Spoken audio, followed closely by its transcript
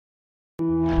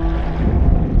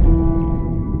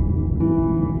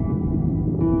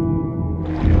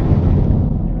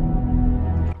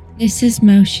This is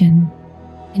Motion,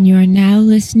 and you are now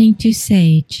listening to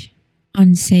Sage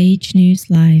on Sage News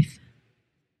Live.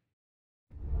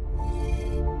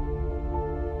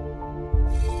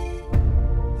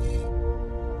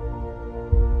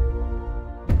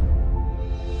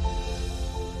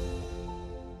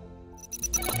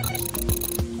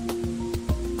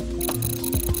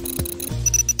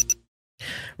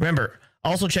 Remember,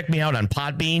 also check me out on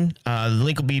Podbean. The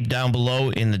link will be down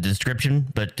below in the description.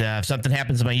 But if something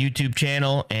happens to my YouTube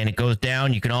channel and it goes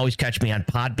down, you can always catch me on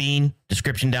Podbean.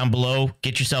 Description down below.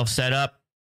 Get yourself set up.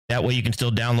 That way you can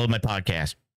still download my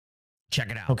podcast. Check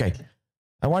it out. Okay.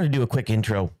 I want to do a quick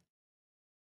intro.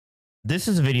 This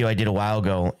is a video I did a while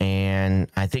ago, and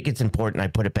I think it's important I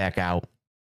put it back out.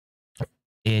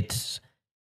 We've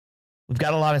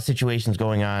got a lot of situations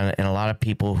going on and a lot of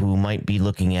people who might be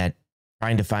looking at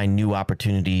trying to find new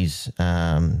opportunities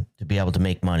to be able to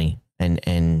make money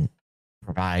and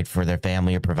provide for their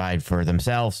family or provide for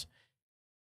themselves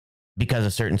because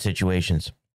of certain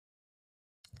situations.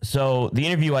 So the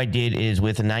interview I did is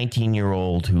with a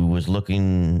 19-year-old who was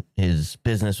looking, his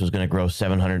business was going to grow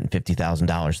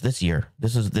 $750,000 this year.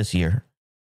 This is this year.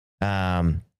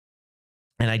 And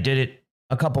I did it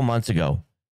a couple months ago.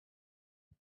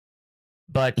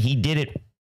 But he did it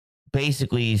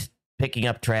basically picking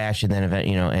up trash and then,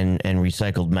 and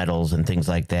recycled metals and things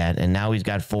like that. And now he's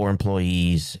got 4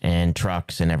 employees and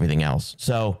trucks and everything else.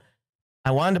 So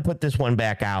I wanted to put this one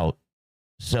back out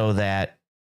so that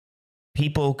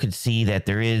people could see that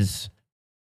there is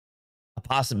a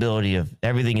possibility of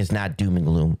everything is not doom and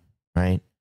gloom, right?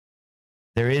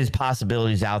 There is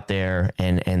possibilities out there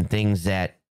and things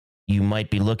that you might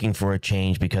be looking for a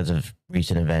change because of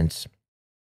recent events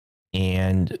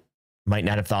and might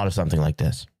not have thought of something like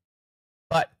this.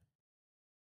 But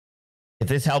if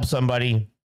this helps somebody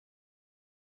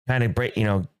kind of break,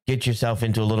 get yourself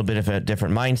into a little bit of a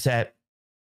different mindset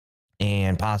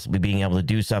and possibly being able to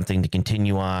do something to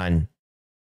continue on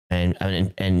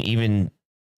and even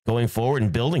going forward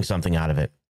and building something out of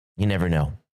it, you never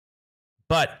know.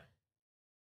 But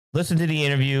listen to the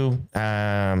interview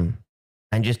and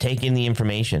just take in the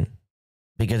information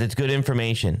because it's good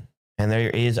information. And there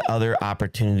is other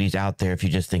opportunities out there if you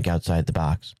just think outside the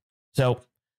box. So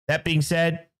that being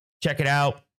said, check it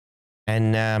out.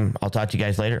 And I'll talk to you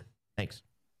guys later. Thanks.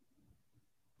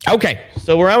 Okay,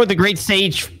 so we're on with the great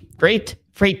Sage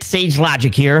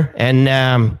Logic here. And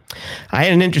I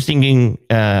had an interesting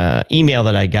email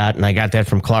that I got, and I got that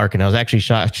from Clark, and I was actually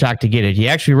shocked to get it. He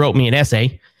actually wrote me an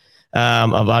essay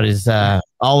about his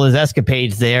all his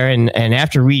escapades there. And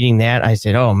after reading that, I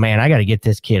said, oh, man, I got to get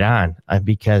this kid on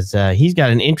because he's got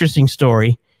an interesting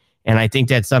story. And I think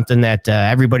that's something that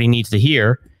everybody needs to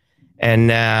hear.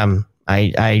 And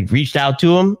I reached out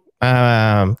to him,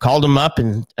 called him up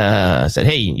and said,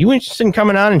 hey, you interested in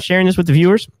coming on and sharing this with the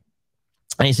viewers?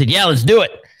 And he said, yeah, let's do it.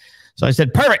 So I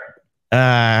said, perfect.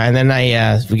 And then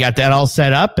we got that all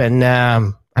set up and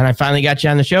I finally got you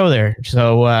on the show there.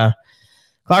 So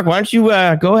Clark, why don't you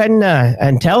go ahead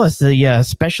and tell us the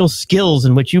special skills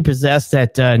in which you possess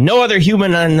that no other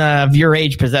human of your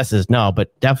age possesses? No,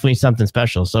 but definitely something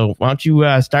special. So why don't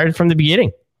you start it from the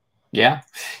beginning? Yeah.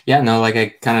 No, like I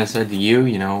kind of said to you,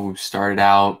 we started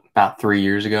out about 3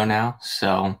 years ago now.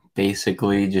 So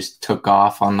basically just took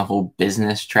off on the whole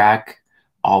business track.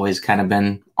 Always kind of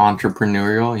been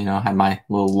entrepreneurial, had my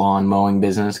little lawn mowing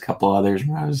business, a couple others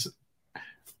when I was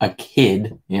a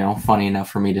kid, funny enough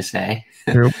for me to say.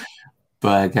 True.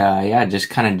 But just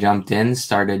kind of jumped in,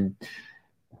 started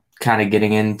kind of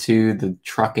getting into the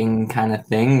trucking kind of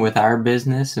thing with our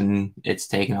business, and it's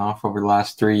taken off over the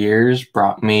last 3 years,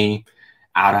 brought me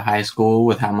out of high school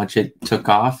with how much it took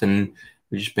off, and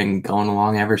we've just been going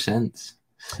along ever since.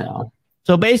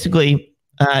 So basically,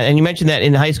 and you mentioned that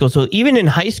in high school. So even in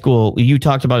high school, you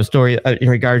talked about a story in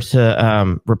regards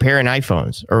to repairing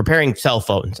iPhones or repairing cell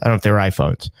phones. I don't know if they were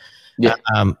iPhones. Yeah.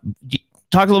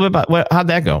 Talk a little bit about how'd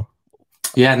that go?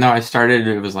 Yeah, no, I started,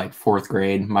 it was like 4th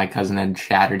grade. My cousin had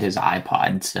shattered his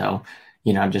iPod. So,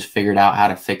 just figured out how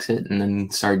to fix it and then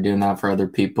started doing that for other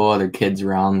people, other kids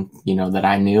around, that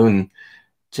I knew, and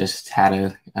just had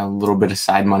a little bit of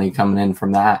side money coming in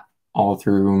from that all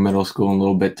through middle school and a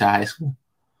little bit to high school.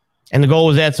 And the goal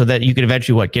was that so that you could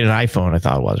eventually, get an iPhone, I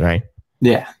thought it was, right?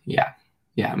 Yeah.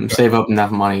 Save up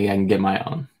enough money I can get my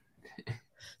own.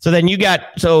 So then you're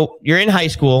in high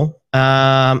school.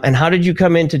 And how did you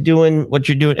come into doing what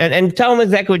you're doing? And tell them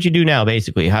exactly what you do now,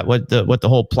 basically, what the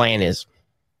whole plan is.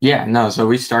 Yeah, no. So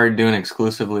we started doing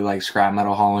exclusively like scrap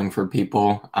metal hauling for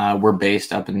people. We're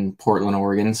based up in Portland,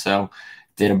 Oregon. So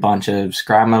did a bunch of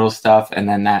scrap metal stuff. And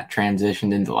then that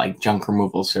transitioned into like junk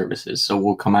removal services. So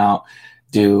we'll come out,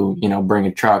 do, bring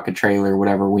a truck, a trailer,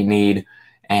 whatever we need,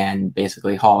 and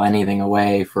basically haul anything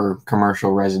away for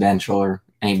commercial, residential, or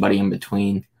anybody in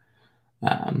between.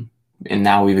 And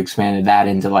now we've expanded that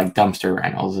into like dumpster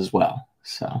rentals as well.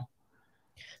 So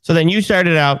then you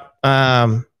started out.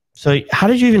 So how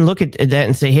did you even look at that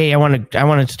and say, "Hey, I want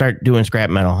to start doing scrap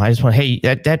metal. I just want, hey,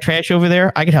 that trash over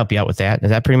there, I could help you out with that." Is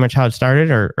that pretty much how it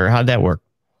started, or how'd that work?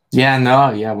 yeah,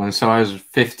 no, yeah. So I was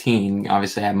 15,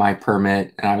 obviously I had my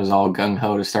permit, and I was all gung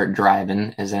ho to start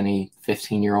driving, as any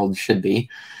 15-year-old should be.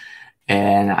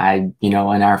 And in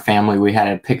our family, we had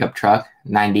a pickup truck,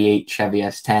 98 Chevy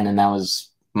S10, and that was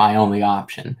my only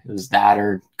option. It was that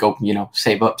or go,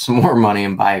 save up some more money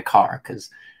and buy a car.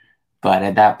 But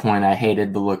at that point, I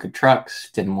hated the look of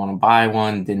trucks, didn't want to buy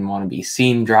one, didn't want to be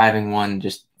seen driving one,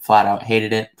 just flat out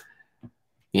hated it.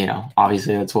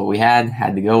 Obviously that's what we had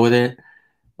to go with it.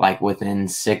 Like within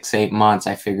 6-8 months,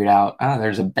 I figured out, oh,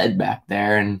 there's a bed back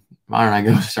there, and why don't I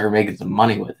go start making some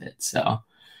money with it? So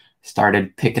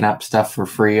started picking up stuff for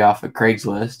free off of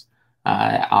Craigslist,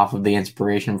 off of the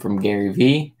inspiration from Gary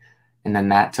Vee. And then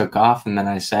that took off. And then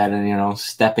I said,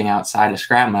 stepping outside of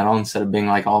scrap metal, instead of being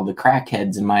like all the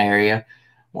crackheads in my area,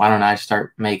 why don't I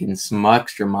start making some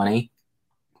extra money,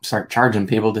 start charging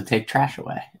people to take trash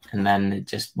away? And then it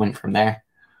just went from there.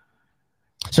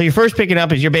 So you're first picking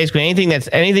up is you're basically anything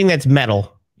that's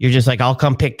metal. You're just like, I'll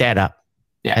come pick that up.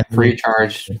 Yeah, free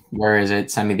charge. Where is it?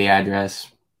 Send me the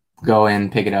address. Go in,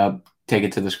 pick it up, take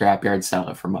it to the scrapyard, sell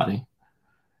it for money.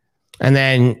 And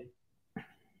then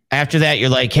after that, you're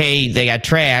like, hey, they got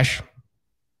trash.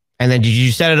 And then did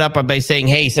you set it up by saying,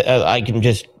 hey, I can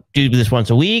just do this once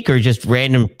a week, or just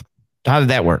random? How did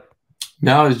that work?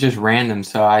 No, it was just random.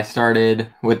 So I started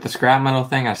with the scrap metal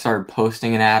thing. I started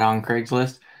posting an ad on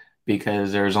Craigslist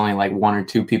because there was only like 1 or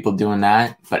 2 people doing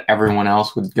that, but everyone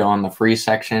else would go on the free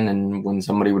section. And when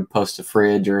somebody would post a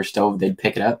fridge or a stove, they'd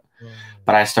pick it up.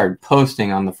 But I started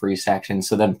posting on the free section.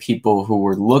 So then people who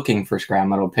were looking for scrap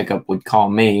metal pickup would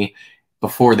call me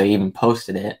before they even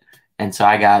posted it. And so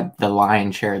I got the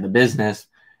lion's share of the business.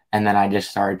 And then I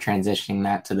just started transitioning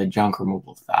that to the junk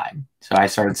removal side. So I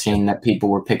started seeing that people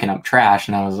were picking up trash,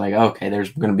 and I was like, okay,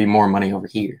 there's going to be more money over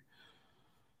here.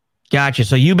 Gotcha.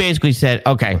 So you basically said,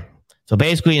 okay. So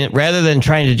basically, rather than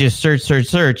trying to just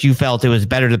search, you felt it was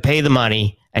better to pay the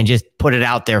money and just put it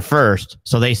out there first,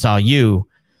 so they saw you.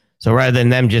 So rather than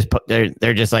them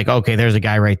they're just like, okay, there's a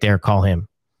guy right there, call him.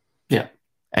 Yeah.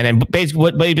 And then basically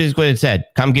what it said,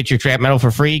 come get your scrap metal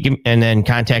for free, and then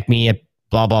contact me at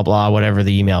blah, blah, blah, whatever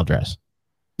the email address.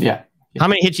 Yeah. How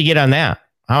many hits you get on that?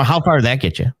 How far did that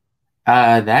get you?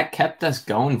 That kept us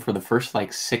going for the first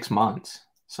like 6 months.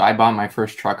 So I bought my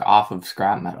first truck off of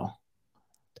scrap metal.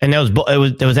 And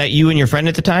was that you and your friend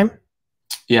at the time?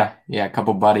 Yeah. A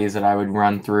couple buddies that I would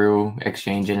run through,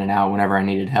 exchange in and out whenever I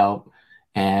needed help,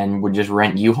 and would just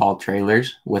rent U-Haul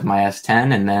trailers with my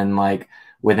S10. And then like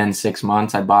within 6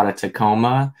 months, I bought a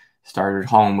Tacoma, started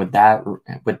hauling with that,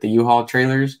 with the U-Haul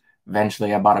trailers.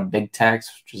 Eventually I bought a Big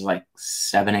Tex, which was like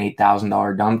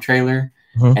 $7,000-$8,000 dump trailer,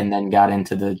 and then got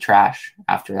into the trash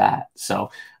after that.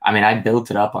 So, I mean, I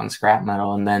built it up on scrap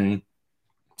metal and then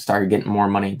started getting more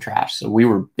money in trash. So we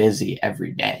were busy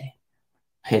every day.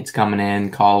 Hits coming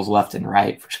in, calls left and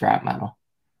right for scrap metal.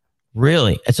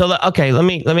 Really? So, okay, let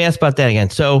me ask about that again.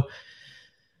 So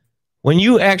when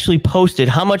you actually posted,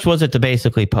 how much was it to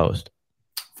basically post?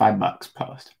 $5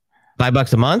 post.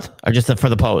 $5 a month, or just for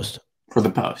the post? For the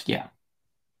post, yeah.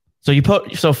 So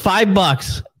so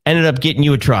 $5 ended up getting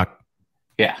you a truck.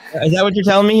 Yeah. Is that what you're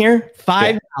telling me here?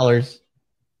 $5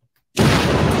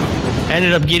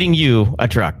 ended up getting you a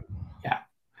truck. Yeah.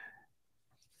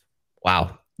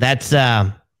 Wow. That's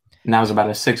and that was about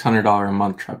a $600 a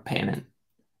month truck payment.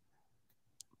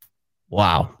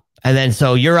 Wow. And then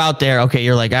so you're out there, okay,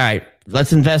 you're like, all right,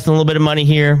 let's invest a little bit of money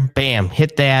here. Bam,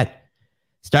 hit that.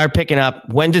 Start picking up.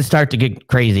 When did it start to get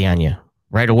crazy on you?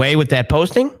 Right away with that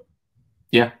posting?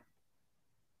 Yeah.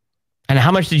 And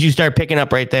how much did you start picking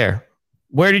up right there?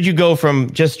 Where did you go from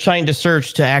just trying to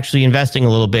search to actually investing a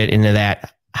little bit into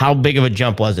that? How big of a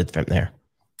jump was it from there?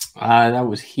 That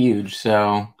was huge.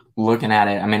 So looking at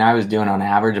it, I mean, I was doing on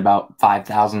average about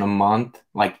 $5,000 a month,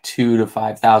 like $2,000 to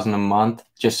 $5,000 a month,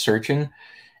 just searching.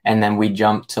 And then we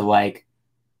jumped to like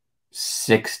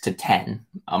 6 to 10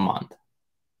 a month.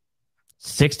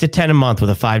 6 to 10 a month with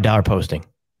a $5 posting.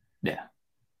 Yeah.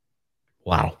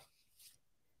 Wow.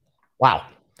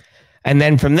 And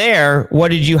then from there,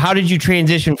 how did you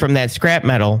transition from that scrap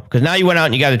metal? Because now you went out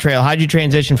and you got a trail. How did you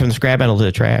transition from the scrap metal to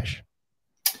the trash?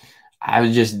 I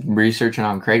was just researching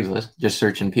on Craigslist, just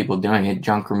searching people doing it,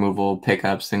 junk removal,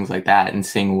 pickups, things like that, and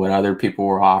seeing what other people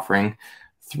were offering.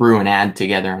 Threw an ad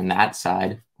together on that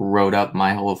side, wrote up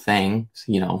my whole thing,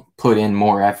 put in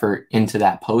more effort into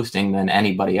that posting than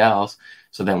anybody else.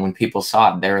 So that when people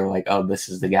saw it, they were like, "Oh, this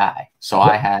is the guy." So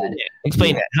I had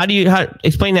explain that.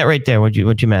 Explain that right there? What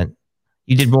you meant?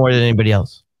 You did more than anybody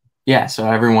else. Yeah,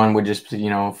 so everyone would just,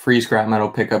 free scrap metal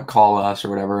pickup, call us or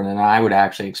whatever. And then I would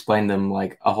actually explain to them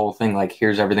like a whole thing, like,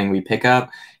 here's everything we pick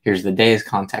up. Here's the days,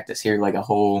 contact us here, like a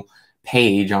whole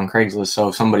page on Craigslist. So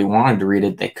if somebody wanted to read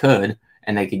it, they could,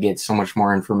 and they could get so much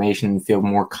more information and feel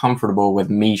more comfortable with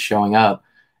me showing up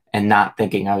and not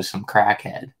thinking I was some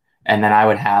crackhead. And then I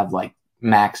would have like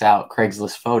max out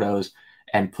Craigslist photos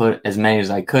and put as many as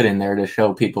I could in there to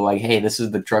show people like, hey, this is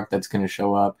the truck that's going to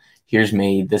show up. Here's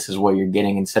me, this is what you're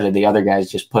getting, instead of the other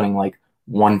guys just putting like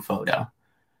one photo.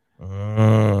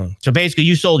 So basically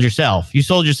you sold yourself. You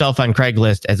sold yourself on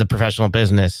Craigslist as a professional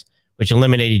business, which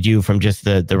eliminated you from just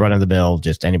the run of the mill,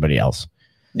 just anybody else.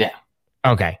 Yeah.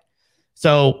 Okay.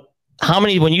 So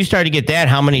when you started to get that,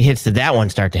 how many hits did that one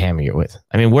start to hammer you with?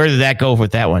 I mean, where did that go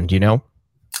with that one? Do you know?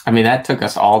 I mean, that took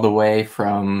us all the way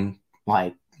from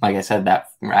like I said,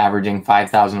 that averaging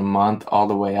 5,000 a month all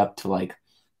the way up to like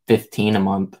 15 a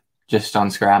month. Just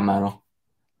on scrap metal,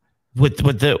 with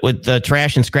the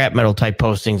trash and scrap metal type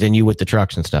postings, and you with the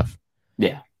trucks and stuff.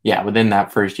 Yeah. Within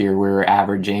that first year, we were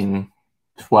averaging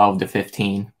 12 to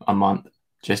 15 a month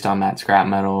just on that scrap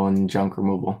metal and junk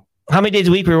removal. How many days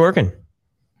a week were you working?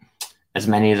 As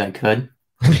many as I could.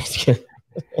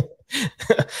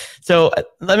 So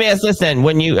let me ask this then: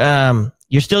 when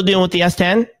you're still dealing with the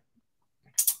S10?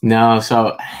 No.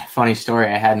 So funny story.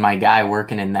 I had my guy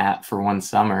working in that for one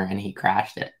summer, and he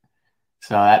crashed it.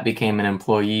 So that became an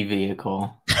employee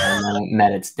vehicle, and then it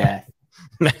met its death.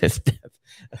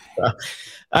 All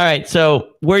right.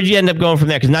 So where'd you end up going from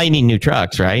there? Because now you need new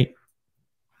trucks, right?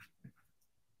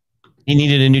 You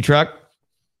needed a new truck?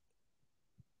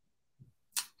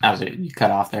 That was it. You cut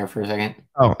off there for a second.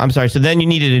 Oh, I'm sorry. So then you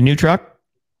needed a new truck?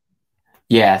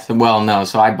 Yeah. So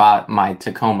I bought my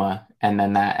Tacoma, and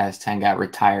then that S10 got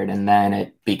retired, and then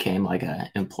it became like an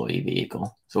employee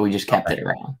vehicle. So we just kept it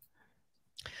around.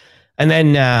 And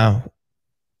then,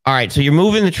 all right, so you're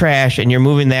moving the trash and you're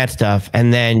moving that stuff,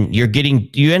 and then you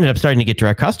ended up starting to get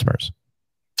direct customers.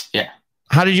 Yeah.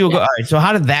 How did you go? All right, so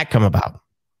how did that come about?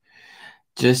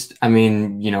 Just,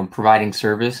 providing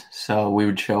service. So we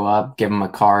would show up, give them a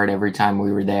card every time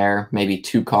we were there, maybe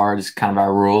 2 cards, kind of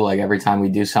our rule. Like every time we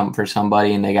do something for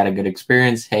somebody and they got a good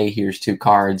experience, hey, here's 2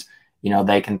 cards.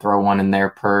 They can throw one in their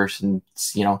purse and,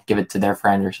 give it to their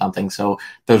friend or something. So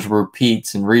those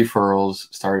repeats and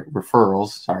referrals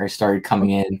started coming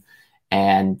in.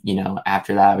 And,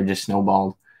 after that, it just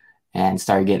snowballed and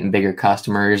started getting bigger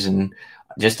customers. And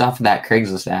just off of that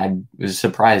Craigslist ad, it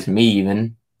surprised me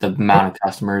even the amount of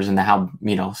customers and how,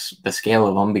 the scale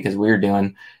of them, because we were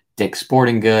doing Dick's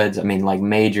Sporting Goods. I mean, like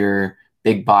major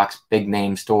big box, big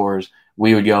name stores.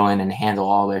 We would go in and handle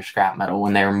all their scrap metal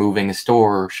when they were moving a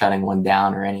store or shutting one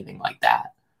down or anything like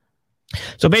that.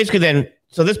 So basically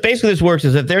this works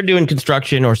is if they're doing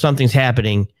construction or something's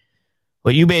happening,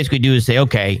 what you basically do is say,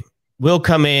 okay, we'll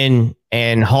come in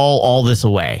and haul all this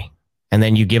away. And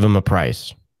then you give them a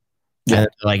price. Yeah. And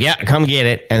they're like, yeah, come get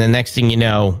it. And the next thing you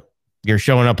know, you're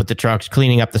showing up with the trucks,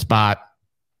 cleaning up the spot,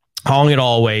 hauling it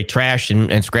all away, trash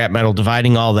and scrap metal,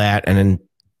 dividing all that, and then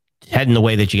heading the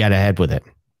way that you got to head with it.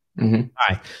 Mm-hmm. All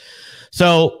right.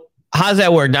 So how does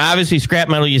that work? Now, obviously, scrap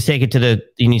metal, you take it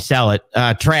and you sell it.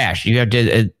 Trash, you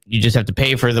just have to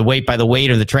pay for the weight by the weight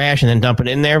of the trash and then dump it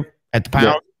in there at the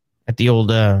pound, at the old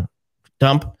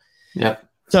dump. Yep.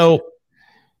 So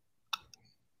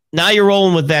now you're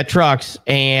rolling with that trucks,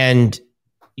 and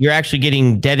you're actually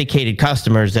getting dedicated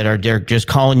customers that they're just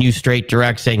calling you straight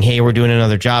direct saying, hey, we're doing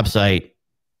another job site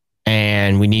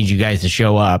and we need you guys to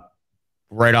show up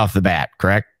right off the bat,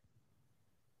 correct?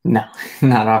 No,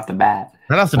 not off the bat.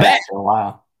 Not off the bat. For a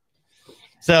while.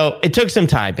 So it took some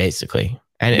time, basically,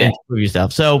 and prove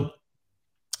yourself. So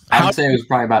I would say it was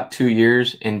probably about 2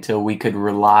 years until we could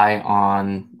rely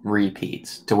on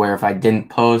repeats, to where if I didn't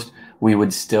post, we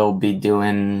would still be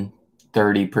doing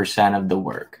 30% of the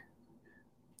work.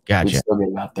 Gotcha. We'd still get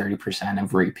about 30%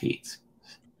 of repeats.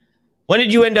 When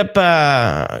did you end up?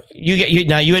 You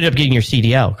ended up getting your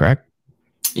CDL, correct?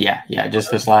 Yeah. Just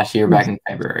this last year, back in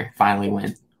February, finally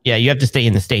went. Yeah, you have to stay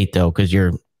in the state though, because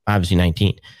you're obviously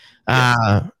 19.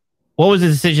 Yes. What was the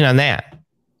decision on that?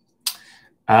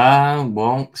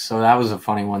 So that was a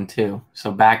funny one too.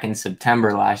 So back in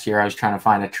September last year, I was trying to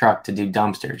find a truck to do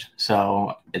dumpsters.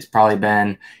 So it's probably been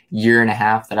a year and a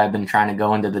half that I've been trying to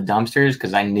go into the dumpsters,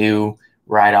 because I knew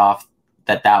right off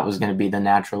that was going to be the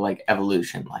natural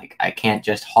evolution. Like I can't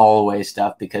just haul away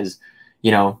stuff because,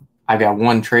 I've got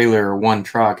one trailer or one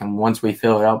truck, and once we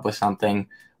fill it up with something,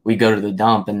 we go to the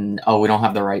dump and, oh, we don't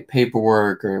have the right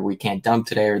paperwork, or we can't dump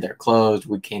today, or they're closed,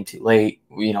 we came too late,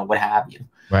 what have you.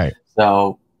 Right.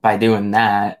 So by doing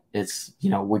that, it's,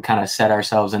 we kind of set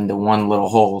ourselves into one little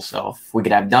hole. So if we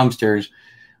could have dumpsters,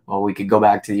 well, we could go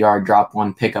back to the yard, drop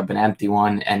one, pick up an empty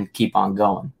one, and keep on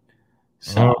going.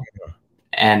 So,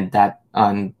 and that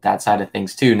on that side of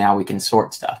things too, now we can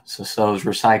sort stuff. So those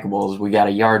recyclables, we got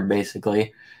a yard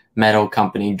basically. Metal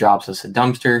company drops us a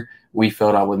dumpster. We fill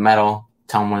it up with metal,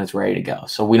 tell them when it's ready to go.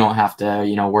 So we don't have to,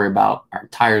 worry about our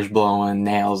tires blowing,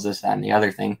 nails, this, that, and the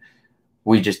other thing.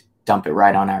 We just dump it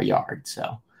right on our yard.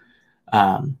 So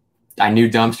I knew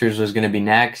dumpsters was going to be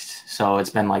next. So it's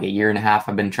been like a year and a half.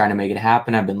 I've been trying to make it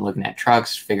happen. I've been looking at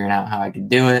trucks, figuring out how I could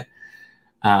do it.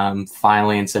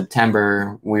 Finally, in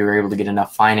September, we were able to get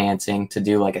enough financing to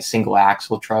do like a single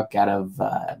axle truck out of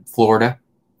Florida.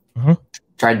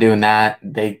 Tried doing that.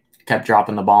 They kept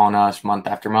dropping the ball on us month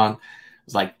after month. It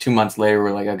was like 2 months later,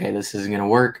 we're like, okay, this isn't going to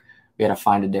work. We got to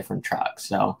find a different truck.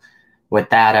 So with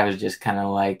that, I was just kind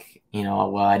of like,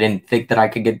 well, I didn't think that I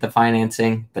could get the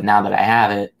financing, but now that I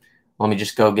have it, let me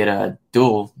just go get a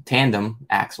dual tandem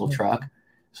axle truck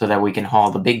so that we can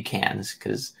haul the big cans.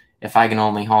 Because if I can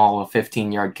only haul a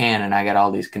 15-yard can and I got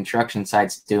all these construction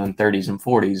sites doing 30s and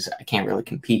 40s, I can't really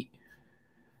compete.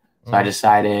 So I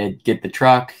decided get the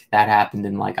truck. That happened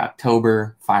in like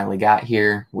October. Finally got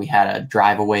here. We had a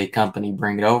drive-away company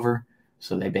bring it over.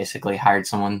 So they basically hired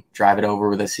someone, drive it over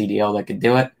with a CDL that could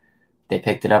do it. They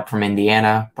picked it up from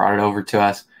Indiana, brought it over to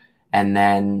us. And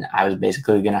then I was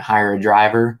basically going to hire a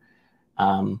driver.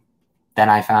 Then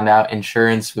I found out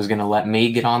insurance was going to let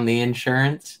me get on the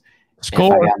insurance if I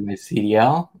got my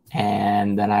CDL.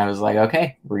 And then I was like,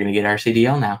 okay, we're going to get our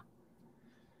CDL now.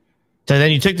 So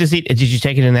then you took the seat. Did you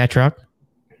take it in that truck?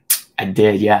 I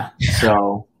did, yeah.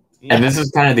 So, and this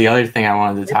is kind of the other thing I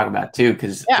wanted to talk about too,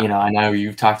 because, I know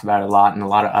you've talked about it a lot, and a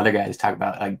lot of other guys talk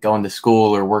about like going to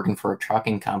school or working for a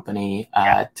trucking company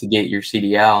to get your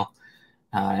CDL,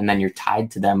 and then you're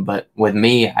tied to them. But with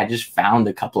me, I just found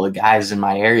a couple of guys in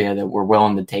my area that were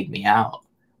willing to take me out,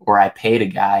 or I paid a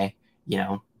guy,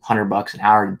 $100 an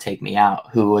hour to take me out,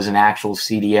 who was an actual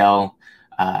CDL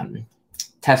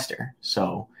tester.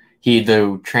 So he'd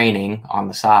do training on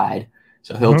the side.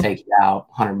 So he'll take you out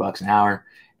 $100 an hour.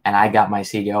 And I got my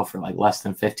CDL for like less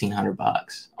than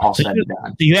 $1,500, all said and done.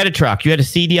 So you had a truck, you had a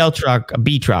CDL truck, a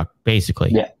B truck,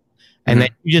 basically. Yeah. And then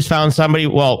you just found somebody,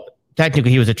 well, technically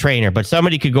he was a trainer, but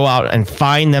somebody could go out and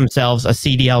find themselves a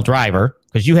CDL driver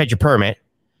because you had your permit.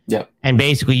 Yep. And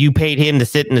basically you paid him to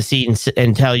sit in the seat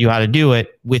and tell you how to do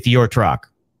it with your truck.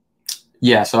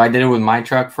 Yeah, so I did it with my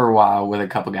truck for a while with a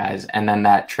couple guys, and then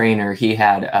that trainer, he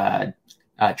had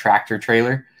a tractor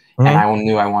trailer, and I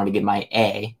knew I wanted to get my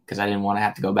A because I didn't want to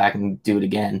have to go back and do it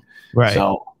again. Right.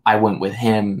 So I went with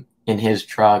him in his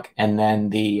truck, and then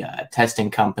the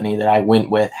testing company that I went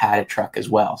with had a truck as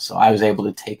well. So I was able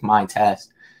to take my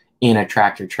test in a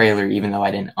tractor trailer, even though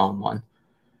I didn't own one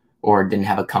or didn't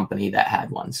have a company that had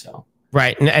one. So.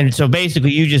 Right. And so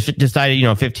basically you just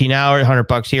decided, 15 hours,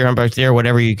 $100 here, $100 there,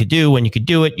 whatever you could do. When you could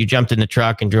do it, you jumped in the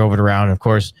truck and drove it around. And of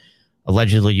course,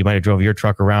 allegedly you might have drove your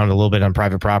truck around a little bit on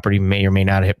private property, may or may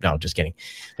not have. No, just kidding.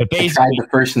 But basically, I tried the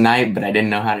first night, but I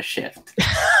didn't know how to shift.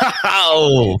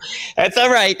 Oh, that's all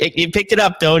right. You picked it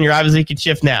up though, and you're obviously can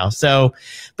shift now. So,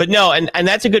 but no, and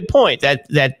that's a good point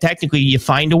that technically you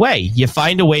find a way. You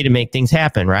find a way to make things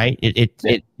happen, right?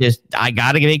 It just, I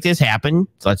got to make this happen.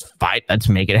 So let's fight. Let's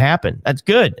make it happen. That's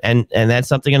good. And that's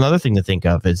something, another thing to think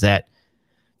of is that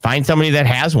find somebody that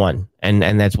has one and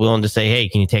that's willing to say, hey,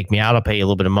 can you take me out? I'll pay you a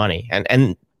little bit of money.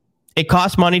 And it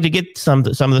costs money to get some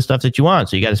of the stuff that you want.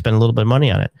 So you got to spend a little bit of money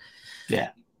on it. Yeah.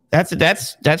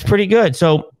 That's pretty good.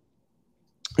 So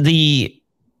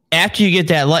after you get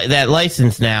that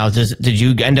license now, did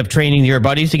you end up training your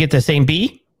buddies to get the same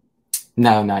B?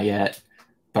 No, not yet.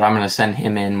 But I'm going to send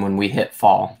him in when we hit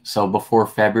fall. So before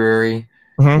February,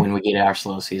 when we get our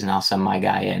slow season, I'll send my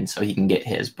guy in so he can get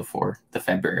his before the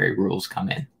February rules come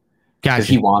in. Because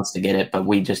he wants to get it, but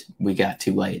we got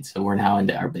too late. So we're now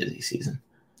into our busy season.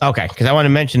 Okay, because I want to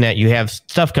mention that you have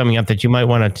stuff coming up that you might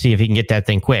want to see if you can get that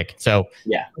thing quick. So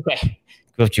yeah, okay,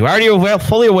 which you already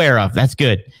fully aware of. That's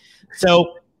good.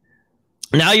 So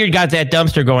now you've got that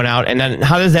dumpster going out, and then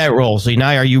how does that roll? So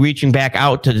now are you reaching back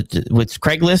out with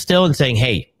Craigslist still and saying,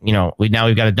 hey, we've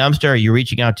got a dumpster? Are you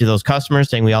reaching out to those customers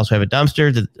saying we also have a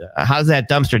dumpster? How does that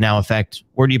dumpster now affect?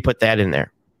 Where do you put that in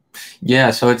there?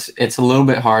 Yeah, so it's a little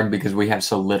bit hard because we have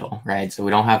so little, right? So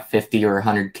we don't have 50 or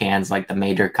 100 cans like the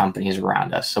major companies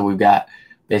around us. So we've got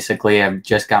basically, I've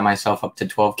just got myself up to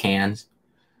 12 cans.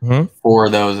 Mm-hmm. 4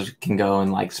 of those can go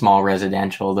in like small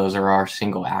residential. Those are our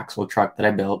single axle truck that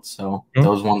I built. So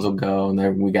those ones will go, and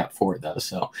then we got 4 of those.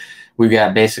 So we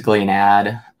got basically an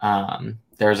ad.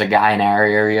 There's a guy in our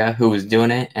area who was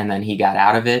doing it, and then he got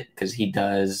out of it because he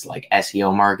does like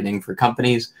SEO marketing for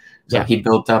companies. So he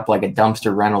built up like a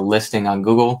dumpster rental listing on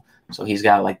Google. So he's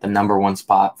got like the #1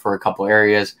 spot for a couple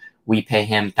areas. We pay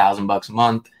him $1,000 a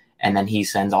month, and then he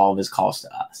sends all of his calls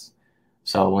to us.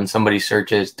 So when somebody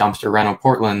searches dumpster rental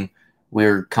Portland,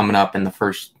 we're coming up in the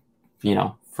first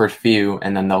few,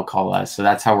 and then they'll call us. So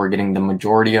that's how we're getting the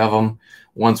majority of them.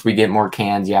 Once we get more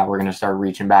cans, we're going to start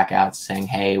reaching back out saying,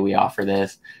 hey, we offer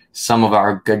this. Some of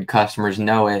our good customers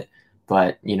know it,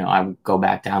 but, I would go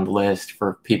back down the list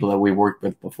for people that we worked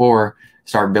with before,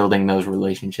 start building those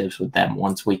relationships with them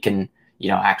once we can,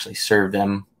 actually serve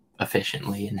them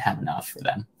efficiently and have enough for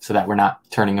them so that we're not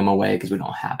turning them away because we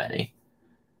don't have any.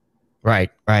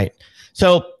 Right.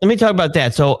 So let me talk about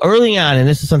that. So early on, and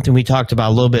this is something we talked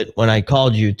about a little bit when I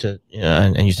called you to,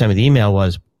 and you sent me the email,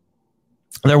 was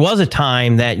there was a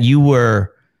time that you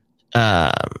were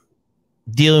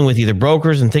dealing with either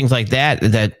brokers and things like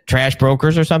that trash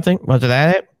brokers or something. Was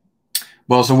that it?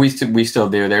 Well, so we still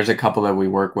do. There's a couple that we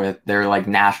work with. They're like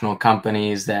national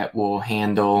companies that will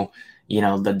handle,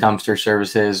 the dumpster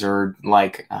services or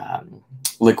like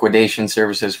liquidation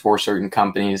services for certain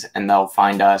companies, and they'll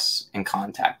find us and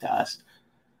contact us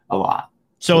a lot.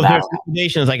 So there's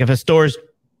liquidations, like if a store's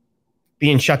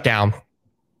being shut down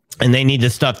and they need the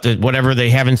stuff that whatever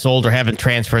they haven't sold or haven't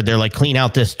transferred, they're like, clean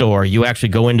out this store. You actually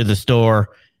go into the store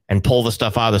and pull the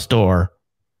stuff out of the store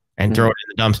and throw it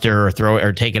in the dumpster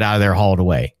or take it out of there, haul it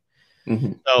away.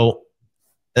 Mm-hmm. So,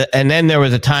 and then there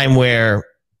was a time where,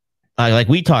 like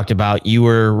we talked about, you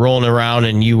were rolling around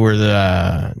and you were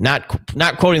not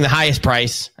quoting the highest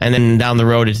price, and then down the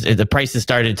road, the prices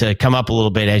started to come up a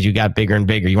little bit as you got bigger and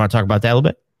bigger. You want to talk about that a little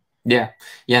bit? Yeah.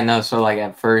 No. So like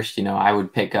at first, I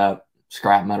would pick up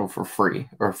scrap metal for free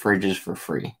or fridges for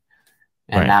free,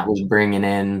 and that was bringing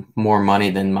in more money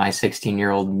than my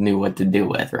 16-year-old knew what to do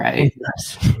with. Right.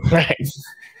 Right.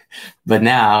 But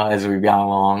now, as we've gone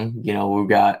along, we've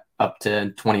got up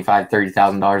to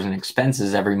 $25,000-$30,000 in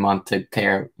expenses every month to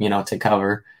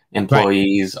cover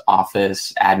employees,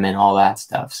 office, admin, all that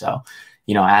stuff. So,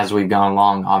 as we've gone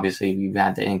along, obviously we've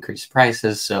had to increase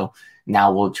prices. So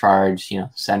now we'll charge,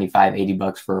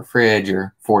 $75-$80 for a fridge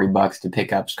or $40 to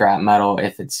pick up scrap metal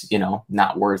if it's,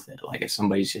 not worth it. Like if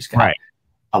somebody's just got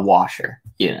a washer,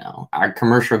 our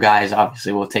commercial guys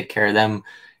obviously will take care of them,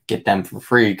 get them for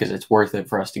free because it's worth it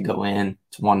for us to go in.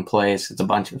 It's one place, it's a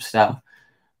bunch of stuff.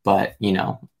 But,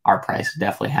 our prices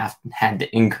definitely had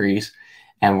to increase,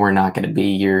 and we're not going to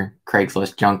be your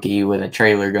Craigslist junkie with a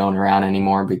trailer going around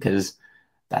anymore because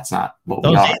that's not what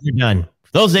we are. Those days are done.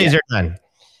 Those days are done.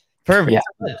 Perfect.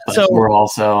 Yeah. So we're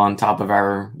also on top of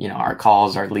our, our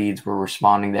calls, our leads, we're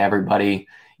responding to everybody.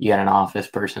 You got an office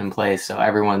person in place, so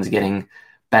everyone's getting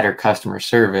better customer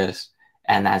service,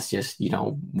 and that's just,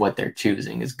 what they're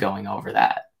choosing is going over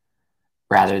that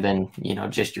rather than,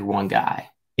 just your one guy.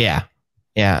 Yeah.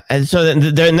 Yeah. And so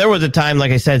then there was a time,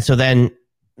 like I said, so then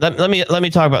let me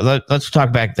talk about, let's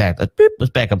talk back that.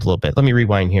 Let's back up a little bit. Let me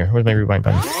rewind here. Where's my rewind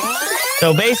button?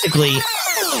 So basically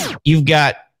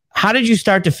how did you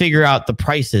start to figure out the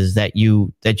prices that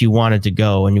you wanted to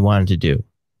go and you wanted to do?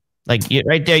 Like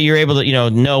right there, you're able to,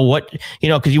 know what,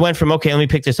 because you went from, okay, let me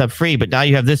pick this up free, but now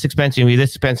you have this expensive, this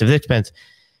expensive, this expense.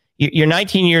 You're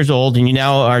 19 years old and you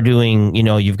now are doing,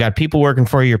 you've got people working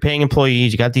for you, you're paying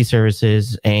employees, you got these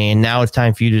services, and now it's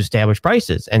time for you to establish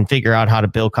prices and figure out how to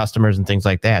build customers and things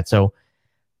like that. So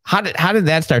how did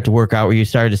that start to work out where you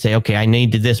started to say, okay, I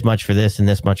needed this much for this and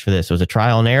this much for this? Was it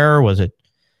trial and error? Was it?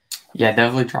 Yeah,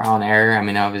 definitely trial and error. I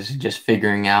mean, I was just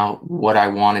figuring out what I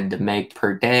wanted to make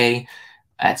per day.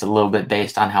 That's a little bit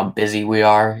based on how busy we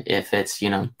are. If it's,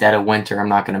 dead of winter, I'm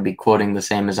not going to be quoting the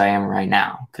same as I am right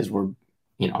now because we're,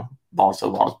 balls to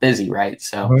walls busy, right?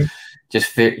 So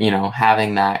just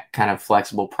having that kind of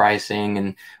flexible pricing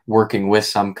and working with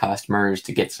some customers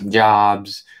to get some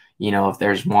jobs. If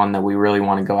there's one that we really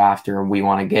want to go after and we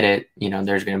want to get it,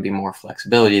 there's going to be more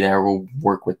flexibility there. We'll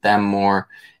work with them more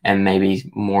and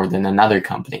maybe more than another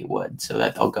company would so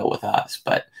that they'll go with us.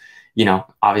 But,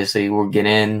 obviously we'll get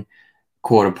in,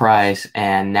 quote a price,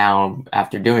 and now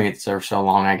after doing it for so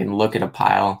long, I can look at a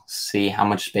pile, see how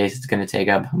much space it's going to take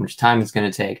up, how much time it's going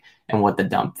to take, and what the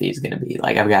dump fee is going to be.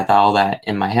 Like I've got all that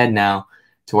in my head now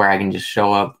to where I can just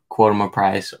show up, quote them a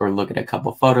price, or look at a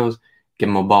couple photos, give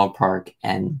them a ballpark,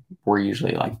 and we're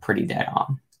usually like pretty dead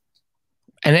on.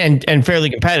 And fairly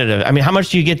competitive. I mean, how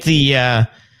much do you get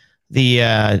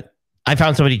I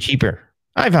found somebody cheaper.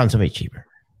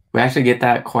 We actually get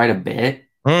that quite a bit.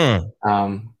 Mm.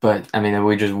 But I mean,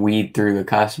 we just weed through the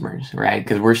customers, right?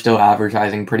 Because we're still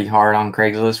advertising pretty hard on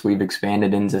Craigslist. We've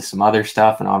expanded into some other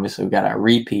stuff, and obviously we've got our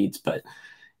repeats. But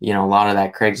a lot of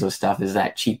that Craigslist stuff is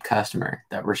that cheap customer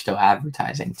that we're still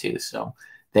advertising to. So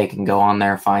they can go on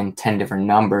there, find 10 different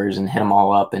numbers, and hit them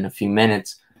all up in a few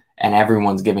minutes, and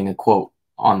everyone's giving a quote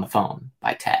on the phone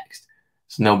by text.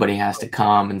 So nobody has to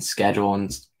come and schedule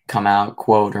and come out,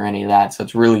 quote, or any of that. So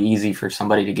it's really easy for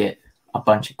somebody to get a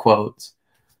bunch of quotes.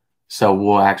 So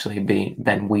we'll actually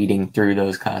been weeding through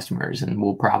those customers, and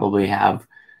we'll probably have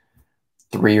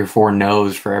 3 or 4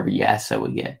 no's for every yes that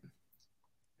we get.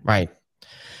 Right.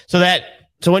 So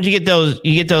once you get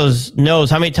those no's,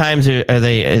 how many times are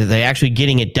they actually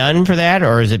getting it done for that,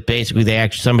 or is it basically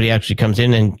somebody actually comes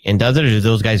in and does it, or do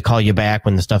those guys call you back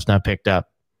when the stuff's not picked up?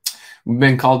 We've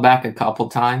been called back a couple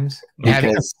times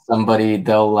because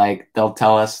they'll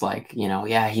tell us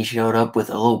yeah, he showed up with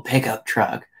a little pickup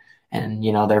truck, and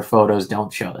their photos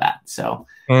don't show that. So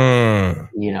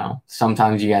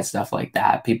sometimes you get stuff like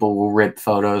that. People will rip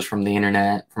photos from the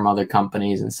internet from other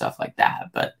companies and stuff like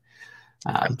that. But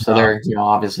so there are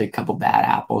obviously a couple bad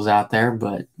apples out there,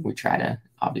 but we try to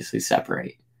obviously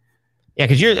separate. Yeah,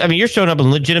 because you're showing up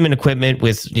in legitimate equipment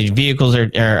with vehicles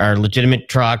are legitimate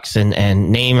trucks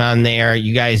and name on there.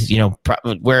 You guys,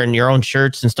 wearing your own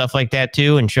shirts and stuff like that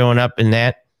too, and showing up in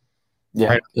that.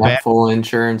 Yeah, full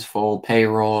insurance, full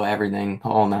payroll, everything,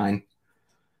 all 9.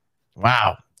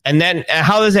 Wow. And then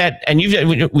how does that? And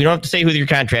we don't have to say who your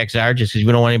contracts are, just because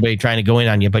we don't want anybody trying to go in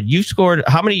on you. But you've scored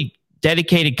how many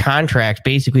dedicated contracts,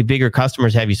 basically bigger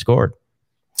customers, have you scored?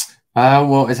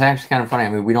 Well, it's actually kind of funny. I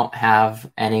mean, we don't have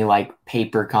any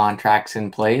paper contracts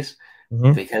in place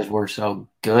because we're so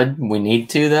good. We need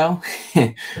to though,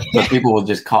 but people will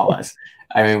just call us.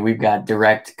 I mean, we've got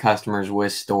direct customers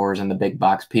with stores and the big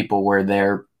box people where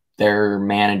their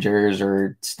managers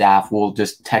or staff will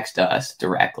just text us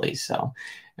directly. So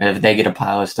if they get a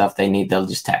pile of stuff they need, they'll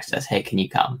just text us, "Hey, can you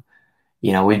come?"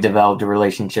 We've developed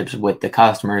relationships with the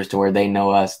customers to where they know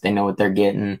us, they know what they're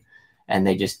getting, and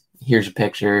they just, "Here's a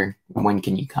picture. When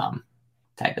can you come?"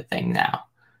 type of thing now.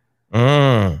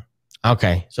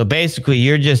 Okay. So basically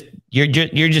you're just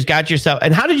got yourself.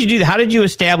 And how did you do that? How did you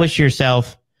establish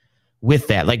yourself with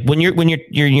that? Like when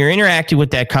you're interacting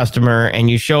with that customer and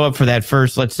you show up for that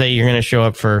first, let's say you're going to show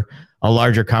up for a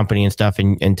larger company and stuff,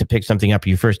 and to pick something up,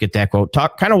 you first get that quote.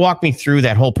 Kind of walk me through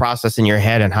that whole process in your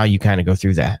head and how you kind of go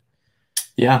through that.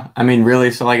 Yeah. I mean,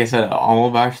 really. So like I said, all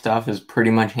of our stuff is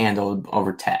pretty much handled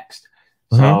over text.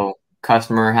 So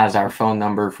customer has our phone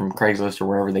number from Craigslist or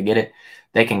wherever they get it.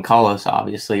 They can call us,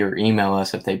 obviously, or email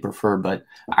us if they prefer. But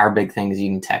our big thing is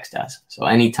you can text us. So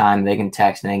anytime they can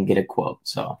text and they can get a quote.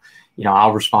 So,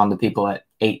 I'll respond to people at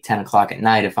 8, 10 o'clock at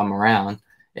night if I'm around,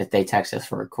 if they text us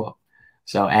for a quote.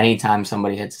 So anytime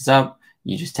somebody hits us up,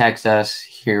 you just text us,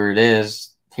 "Here it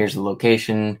is. Here's the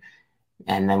location."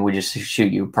 And then we just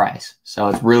shoot you a price. So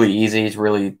it's really easy. It's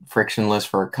really frictionless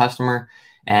for a customer.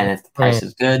 And if the price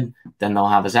is good, then they'll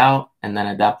have us out. And then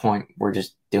at that point, we're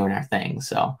just doing our thing.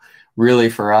 So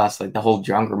really for us, the whole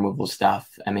junk removal stuff,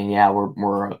 I mean, yeah,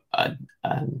 we're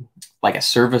a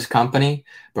service company,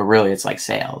 but really it's like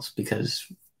sales because,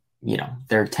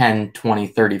 there are 10, 20,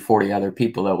 30, 40 other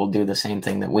people that will do the same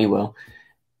thing that we will.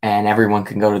 And everyone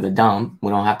can go to the dump. We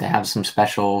don't have to have some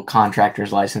special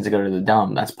contractor's license to go to the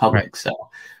dump. That's public. Right. So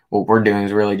what we're doing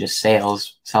is really just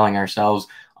sales, selling ourselves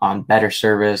on better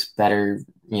service, better,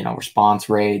 response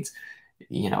rates,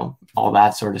 all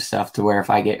that sort of stuff, to where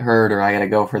if I get hurt or I got to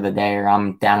go for the day or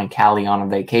I'm down in Cali on a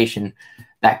vacation,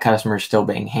 that customer is still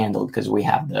being handled because we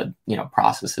have the,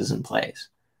 processes in place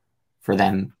for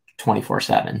them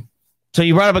 24/7. So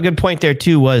you brought up a good point there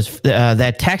too, was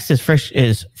that text is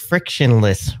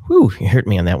frictionless. Whew, you hurt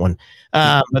me on that one.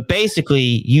 But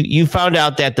basically you found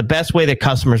out that the best way that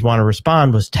customers want to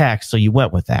respond was text. So you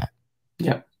went with that.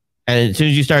 Yep. And as soon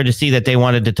as you started to see that they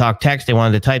wanted to talk text, they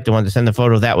wanted to type, they wanted to send the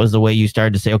photo, that was the way you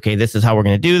started to say, okay, this is how we're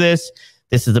going to do this.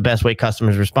 This is the best way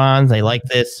customers respond. They like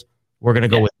this. We're going to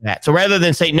go with that. So rather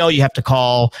than say, no, you have to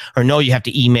call, or no, you have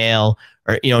to email,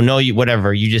 or, no, you,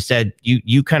 whatever, you just said,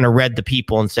 you kind of read the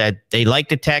people and said, they like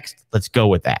the text. Let's go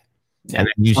with that. Yeah.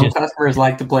 And some customers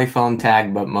like to play phone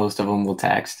tag, but most of them will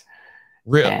text.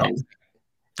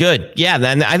 Good. Yeah.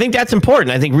 Then I think that's important.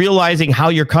 I think realizing how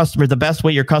your customer, the best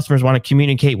way your customers want to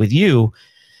communicate with you,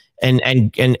 and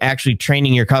actually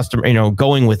training your customer,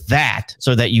 going with that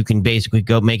so that you can basically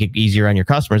go make it easier on your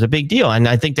customers, a big deal. And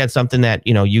I think that's something that,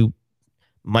 you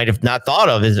might have not thought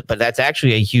of, but that's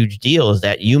actually a huge deal, is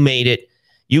that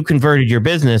you converted your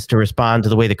business to respond to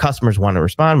the way the customers want to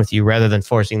respond with you, rather than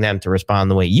forcing them to respond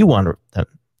the way you want them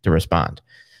to respond.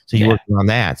 So you worked on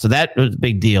that. So that was a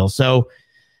big deal. So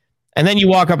And then you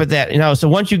walk up at that, so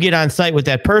once you get on site with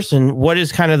that person, what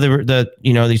is kind of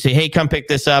they say, hey, come pick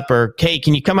this up, or, hey,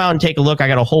 can you come out and take a look? I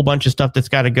got a whole bunch of stuff that's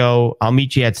got to go. I'll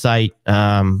meet you at site,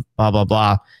 blah, blah,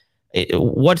 blah.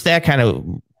 What's that kind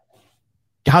of,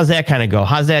 how's that kind of go?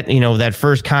 How's that, that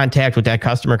first contact with that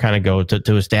customer kind of go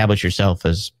to establish yourself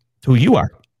as who you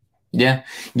are? Yeah.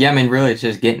 I mean, really, it's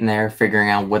just getting there, figuring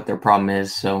out what their problem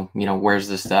is. So, where's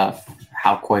the stuff?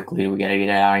 How quickly do we got to get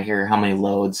it out of here? How many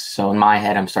loads? So in my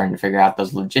head, I'm starting to figure out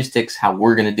those logistics, how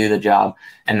we're going to do the job.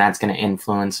 And that's going to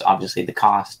influence, obviously, the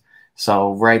cost.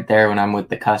 So right there, when I'm with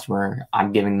the customer,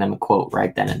 I'm giving them a quote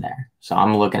right then and there. So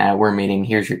I'm looking at it, we're meeting,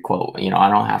 here's your quote. They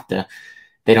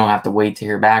don't have to wait to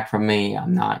hear back from me.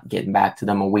 I'm not getting back to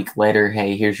them a week later.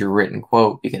 Hey, here's your written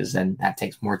quote, because then that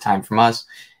takes more time from us.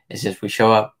 It's just we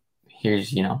show up,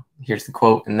 here's the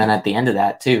quote. And then at the end of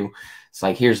that too, it's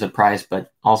like, here's the price,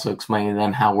 but also explaining to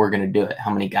them how we're going to do it,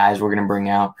 how many guys we're going to bring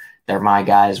out. They're my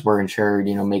guys. We're insured,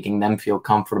 making them feel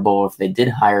comfortable if they did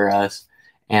hire us.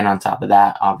 And on top of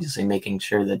that, obviously making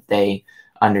sure that they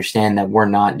understand that we're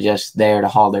not just there to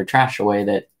haul their trash away,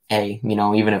 that, hey,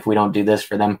 even if we don't do this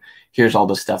for them, here's all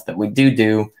the stuff that we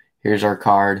do. Here's our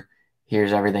card.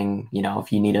 Here's everything,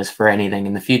 if you need us for anything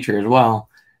in the future as well,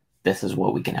 this is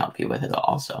what we can help you with it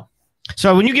also.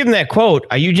 So when you give them that quote,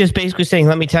 are you just basically saying,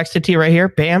 let me text it to you right here?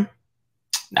 Bam.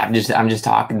 I'm just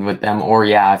talking with them, or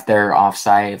if they're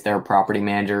offsite, if they're a property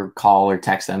manager, call or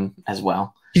text them as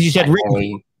well. Because you said written.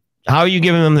 Hey, how are you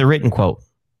giving them the written quote?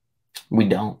 We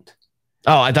don't.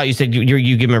 Oh, I thought you said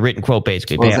you give them a written quote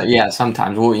basically. Well,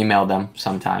 sometimes we'll email them.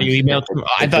 Sometimes you email them.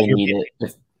 I thought you were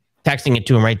texting it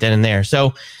to them right then and there.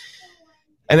 So,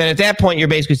 and then at that point, you're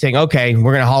basically saying, okay,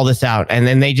 we're going to haul this out, and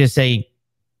then they just say,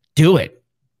 do it.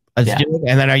 Let's do it.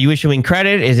 And then are you issuing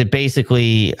credit? Is it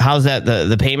basically, how's that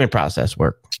the payment process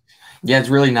work? Yeah, it's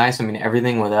really nice. I mean,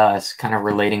 everything with us kind of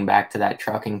relating back to that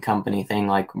trucking company thing,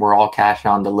 like we're all cash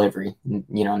on delivery,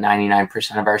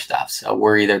 99% of our stuff. So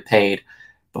we're either paid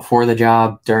before the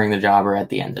job, during the job, or at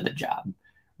the end of the job.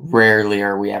 Rarely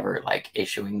are we ever like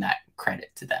issuing that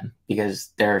credit to them, because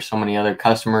there are so many other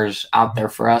customers out there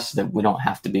for us that we don't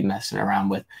have to be messing around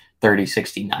with 30,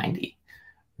 60, 90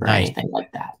 or anything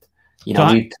like that.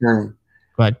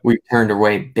 We've turned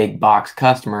away big box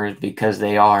customers because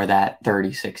they are that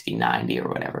 30, 60, 90 or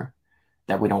whatever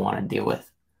that we don't want to deal with.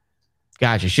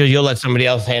 Gotcha. So you'll let somebody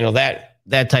else handle that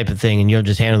type of thing, and you'll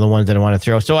just handle the ones that I want to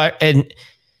throw. So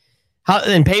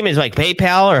payments like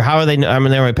PayPal, or how are they? I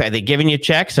mean, are they giving you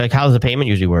checks? Like, how does the payment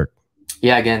usually work?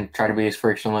 Yeah, again, try to be as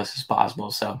frictionless as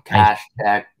possible. So cash,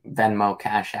 check, Venmo,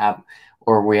 Cash App,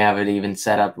 or we have it even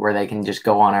set up where they can just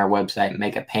go on our website and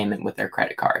make a payment with their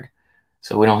credit card.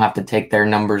 So we don't have to take their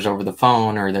numbers over the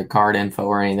phone or their card info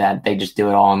or any of that. They just do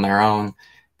it all on their own.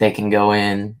 They can go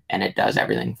in and it does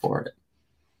everything for it.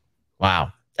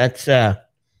 Wow. That's and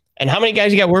how many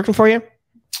guys you got working for you?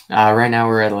 Right now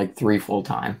we're at like 3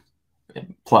 full-time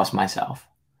plus myself.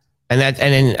 And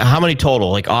then how many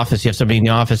total? Like office, you have somebody in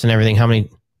the office and everything. How many?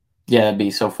 Yeah, that'd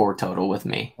be 4 total with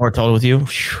me. 4 total with you.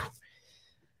 Whew.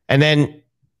 And then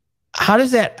how does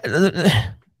that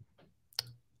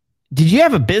did you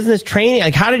have a business training?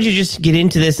 Like, how did you just get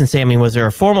into this and say, I mean, was there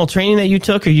a formal training that you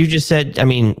took, or you just said, I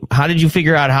mean, how did you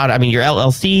figure out your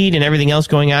LLC and everything else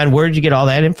going on? Where did you get all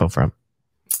that info from?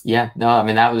 Yeah, no, I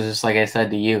mean, that was just like I said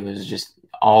to you, it was just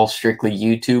all strictly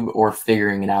YouTube or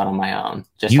figuring it out on my own.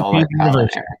 Just YouTube all that trial and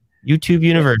error. YouTube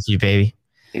University, baby.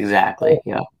 Exactly.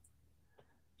 Yeah.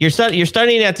 You're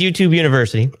studying at the YouTube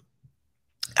University.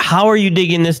 How are you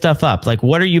digging this stuff up? Like,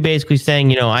 what are you basically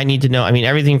saying, I need to know? I mean,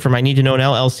 everything from I need to know an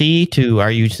LLC to, are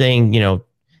you saying,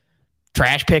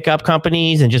 trash pickup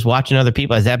companies and just watching other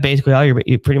people? Is that basically all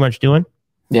you're pretty much doing?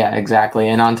 Yeah, exactly.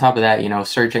 And on top of that,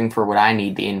 searching for what I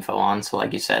need the info on. So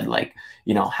like you said, like,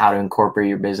 how to incorporate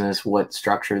your business, what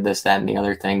structure, this, that, and the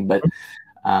other thing. But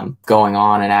going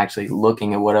on and actually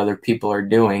looking at what other people are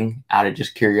doing out of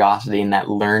just curiosity and that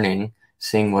learning,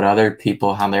 seeing what other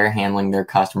people, how they're handling their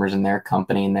customers and their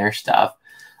company and their stuff.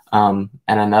 And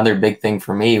another big thing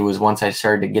for me was once I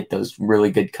started to get those really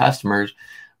good customers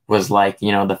was like,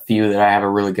 the few that I have a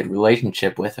really good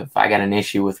relationship with, if I got an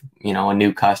issue with, a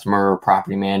new customer or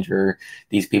property manager,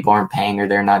 these people aren't paying or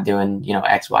they're not doing,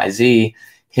 X, Y, Z,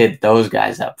 hit those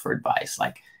guys up for advice.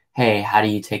 Like, hey, how do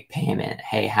you take payment?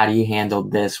 Hey, how do you handle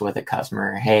this with a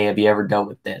customer? Hey, have you ever dealt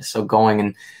with this? So going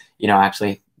and,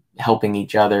 actually helping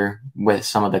each other with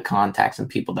some of the contacts and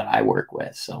people that I work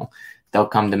with. So they'll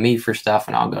come to me for stuff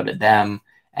and I'll go to them,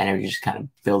 and it just kind of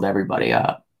build everybody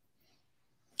up.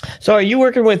 So are you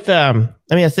working with, let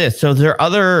me ask this. So there are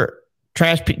other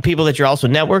trash people that you're also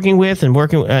networking with and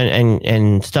working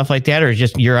and stuff like that, or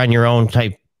just you're on your own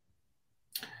type?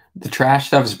 The trash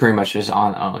stuff is pretty much just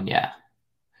on own. Yeah.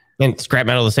 And scrap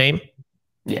metal the same?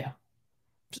 Yeah.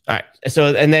 All right.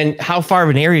 So, and then how far of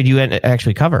an area do you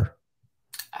actually cover?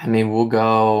 I mean, we'll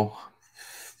go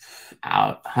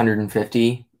out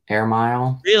 150 air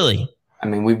mile. Really? I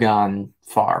mean, we've gone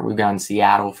far. We've gone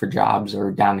Seattle for jobs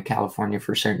or down to California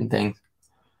for certain things.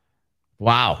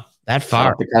 Wow. That So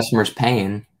far. if the customer's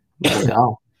paying, we'll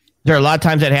go. There are a lot of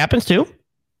times that happens too?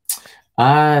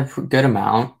 Good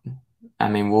amount. I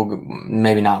mean, we'll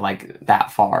maybe not like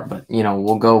that far, but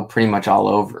we'll go pretty much all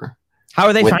over. How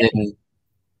are they finding you?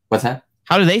 What's that?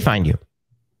 How do they find you?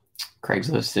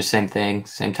 Craigslist, the same thing,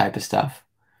 same type of stuff.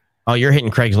 Oh, you're hitting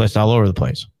Craigslist all over the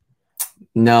place.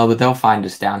 No, but they'll find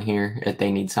us down here if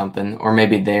they need something, or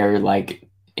maybe they're like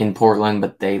in Portland,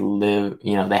 but they live,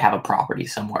 they have a property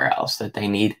somewhere else that they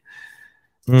need.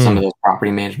 Some of those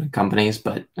property management companies,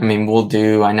 but I mean,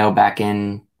 I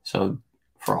know so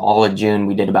for all of June,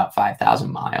 we did about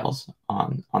 5,000 miles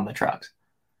on the trucks.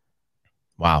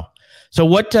 Wow.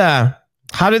 So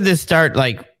how did this start?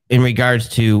 Like in regards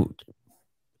to,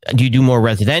 do you do more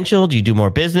residential? Do you do more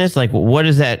business? Like what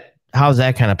is that? How's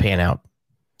that kind of pan out?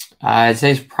 I'd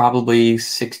say it's probably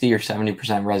 60 or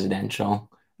 70% residential,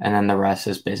 and then the rest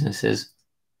is businesses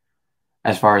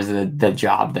as far as the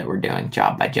job that we're doing,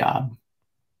 job by job.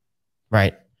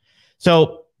 Right.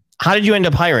 So how did you end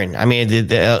up hiring? I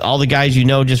mean, all the guys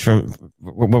just were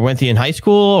with you in high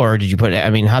school, or did you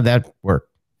how'd that work?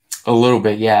 A little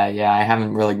bit. Yeah. I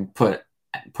haven't really put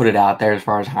it out there as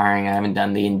far as hiring. I haven't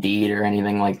done the Indeed or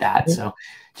anything like that. Mm-hmm. So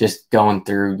just going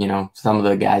through, some of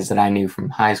the guys that I knew from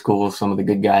high school, some of the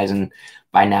good guys. And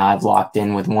by now I've locked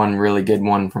in with one really good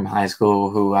one from high school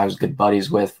who I was good buddies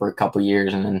with for a couple of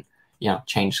years, and then,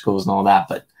 changed schools and all that.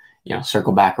 But,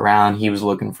 circle back around. He was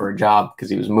looking for a job because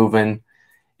he was moving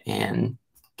and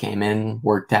came in,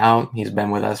 worked out. He's been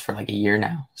with us for like a year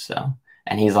now. So,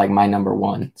 and he's like my number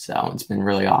one. So it's been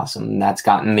really awesome. And that's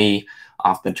gotten me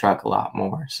off the truck a lot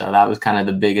more. So that was kind of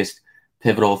the biggest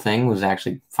pivotal thing, was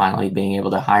actually finally being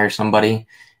able to hire somebody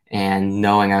and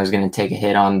knowing I was going to take a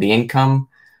hit on the income,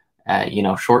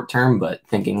 short term, but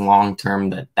thinking long term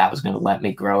that was going to let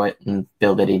me grow it and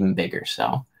build it even bigger.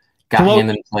 So got him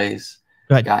in place.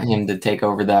 Got him to take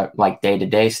over that like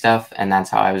day-to-day stuff. And that's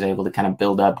how I was able to kind of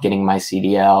build up, getting my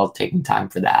CDL, taking time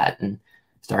for that, and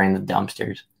starting the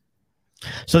dumpsters.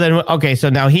 So then, okay, so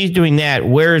now he's doing that.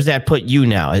 Where does that put you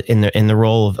now in the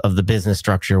role of the business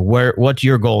structure? What's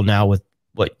your goal now with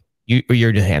what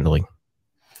you're handling?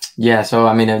 Yeah, so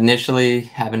I mean, initially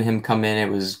having him come in, it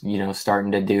was,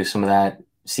 starting to do some of that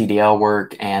CDL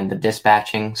work and the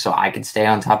dispatching so I could stay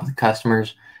on top of the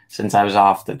customers. Since I was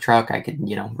off the truck, I could,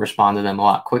 respond to them a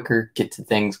lot quicker, get to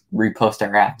things, repost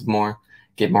our ads more,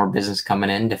 get more business coming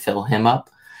in to fill him up.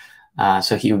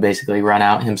 So he would basically run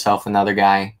out, himself, another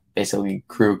guy, basically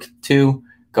crew 2,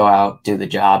 go out, do the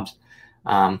jobs.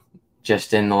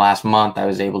 Just in the last month, I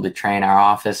was able to train our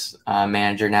office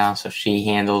manager now. So she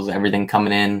handles everything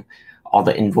coming in, all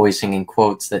the invoicing and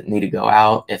quotes that need to go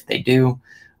out if they do.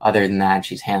 Other than that,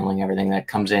 she's handling everything that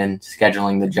comes in,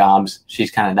 scheduling the jobs. She's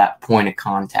kind of that point of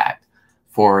contact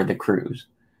for the crews.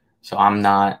 So I'm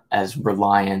not as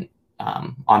reliant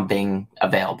on being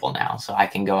available now. So I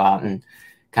can go out and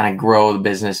kind of grow the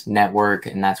business network.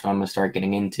 And that's what I'm going to start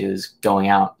getting into, is going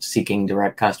out, seeking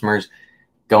direct customers,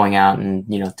 going out and,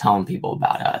 telling people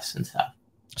about us and stuff.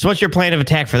 So what's your plan of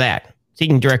attack for that?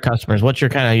 Seeking direct customers. What's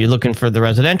your are you looking for the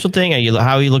residential thing?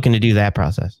 How are you looking to do that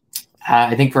process?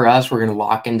 I think for us, we're going to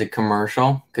lock into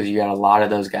commercial, because you got a lot of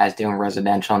those guys doing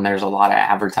residential, and there's a lot of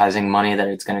advertising money that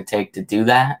it's going to take to do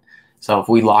that. So if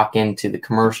we lock into the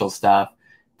commercial stuff,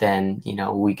 then,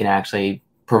 we can actually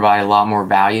provide a lot more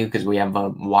value, because we have a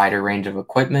wider range of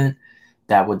equipment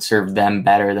that would serve them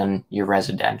better than your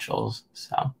residentials.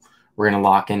 So we're going to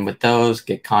lock in with those,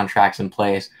 get contracts in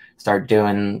place, start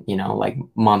doing, like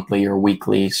monthly or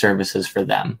weekly services for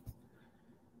them.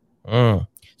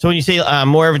 So when you say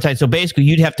more advertising, so basically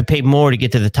you'd have to pay more to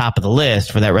get to the top of the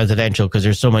list for that residential, because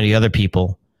there's so many other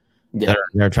people that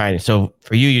are trying to. So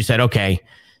for you, you said, okay,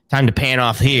 time to pan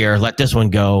off here, let this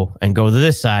one go and go to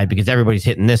this side, because everybody's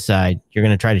hitting this side. You're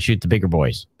going to try to shoot the bigger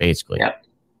boys, basically. Yep.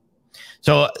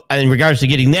 So in regards to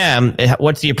getting them,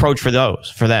 what's the approach for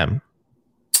them?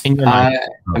 In your mind?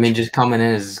 I mean, just coming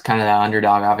in as kind of the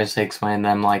underdog, obviously explain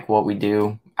them like what we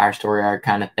do, our story, our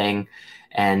kind of thing,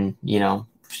 and,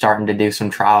 starting to do some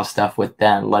trial stuff with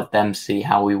them, let them see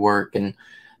how we work and,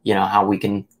 how we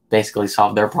can basically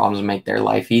solve their problems and make their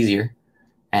life easier.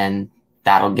 And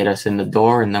that'll get us in the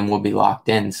door, and then we'll be locked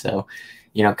in. So,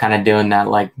 kind of doing that,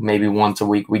 like maybe once a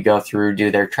week we go through,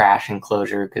 do their trash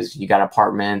enclosure, because you got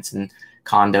apartments and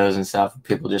condos and stuff,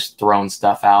 people just throwing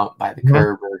stuff out by the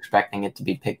curb or expecting it to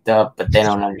be picked up, but they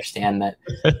don't understand that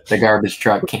the garbage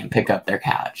truck can't pick up their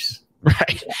couch.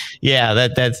 Right. Yeah,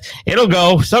 that's it'll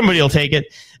go. Somebody will take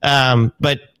it.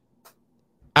 But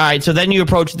all right, so then you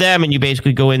approach them and you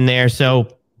basically go in there.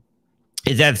 So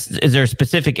is there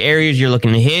specific areas you're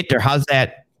looking to hit, or how's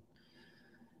that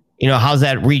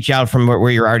reach out from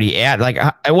where you're already at? Like,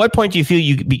 at what point do you feel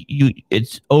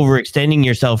it's overextending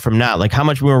yourself from now? Like, how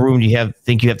much more room do you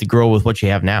think you have to grow with what you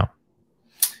have now?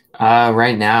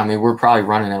 Right now, I mean, we're probably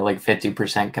running at like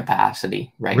 50%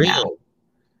 capacity now.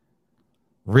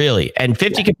 Really? And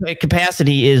 50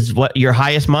 capacity is what, your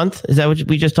highest month? Is that what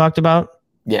we just talked about?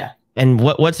 Yeah. And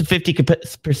what's the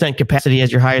 50% capacity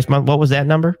as your highest month? What was that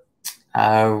number?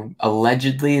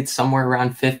 Allegedly, it's somewhere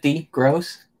around 50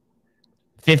 gross.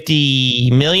 50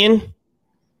 million?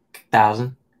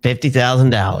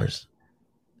 $50,000.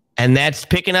 And that's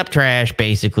picking up trash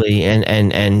basically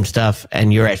and stuff.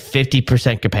 And you're at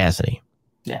 50% capacity.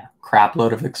 Yeah. Crap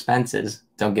load of expenses.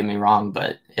 Don't get me wrong,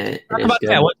 but it Talk is about good.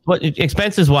 that. What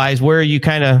expenses wise, where are you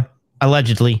kind of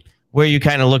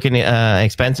looking at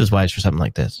expenses wise for something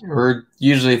like this? We're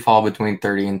usually fall between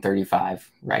 30 and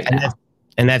 35 now.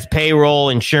 And that's payroll,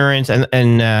 insurance,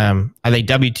 and are they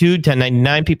W-2,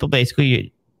 1099 people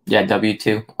basically? Yeah,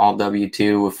 W-2, all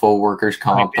W-2 with full workers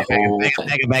comp. Back up.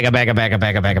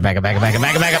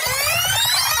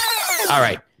 All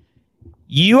right.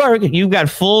 You've got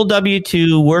full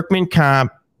W-2 workman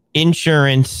comp,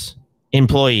 insurance,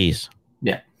 employees.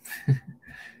 Yeah.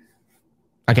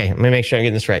 Okay, let me make sure I'm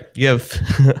getting this right. You have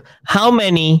how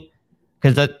many?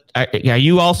 Because are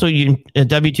you also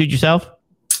W-2'd yourself?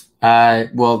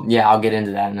 Well, yeah, I'll get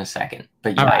into that in a second.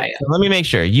 But yeah, all right, so let me make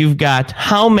sure. You've got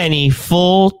how many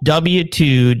full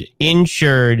W-2'd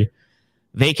insured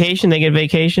vacation? They get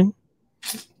vacation?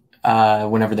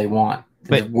 Whenever they want.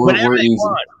 But whenever they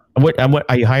want. What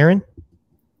are you hiring?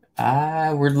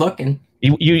 We're looking.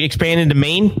 You expanded to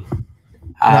Maine?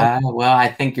 Well, I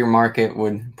think your market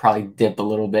would probably dip a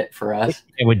little bit for us.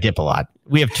 It would dip a lot.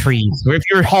 We have trees. If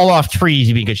you haul off trees,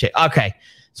 you'd be in good shape. Okay.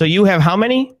 So you have how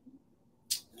many?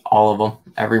 All of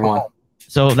them. Everyone.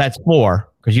 So that's 4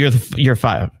 because you're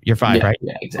 5. You're 5, right?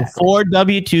 Yeah, exactly. So 4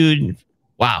 W-2.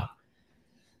 Wow.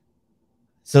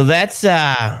 So that's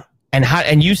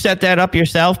and you set that up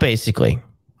yourself basically.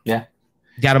 Yeah.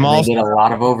 Got them all. They get a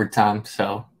lot of overtime,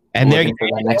 so and they're getting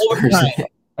the next person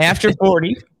after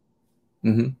 40.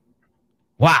 Mm-hmm.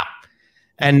 Wow.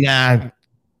 And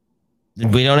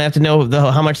we don't have to know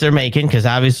how much they're making because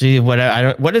obviously what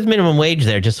is minimum wage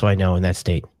there? Just so I know in that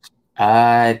state.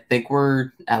 I think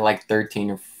we're at like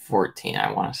 13 or 14.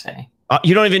 I want to say.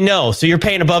 You don't even know, so you're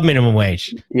paying above minimum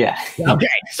wage. Yeah. Okay,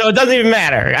 so it doesn't even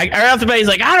matter. Our everybody's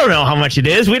like, I don't know how much it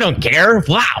is. We don't care.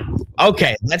 Wow.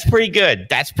 Okay, that's pretty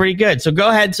good. So go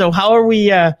ahead. So how are we?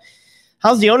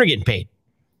 How's the owner getting paid?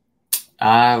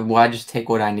 Well, I just take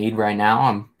what I need right now.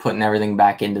 I'm putting everything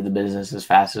back into the business as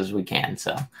fast as we can.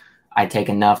 So I take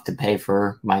enough to pay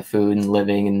for my food and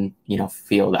living and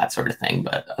fuel, that sort of thing.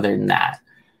 But other than that,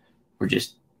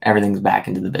 everything's back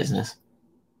into the business.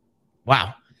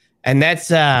 Wow. And that's,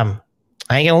 I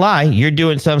ain't gonna lie, you're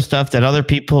doing some stuff that other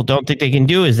people don't think they can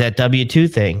do, is that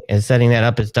W-2 thing and setting that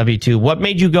up as W-2. What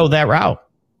made you go that route?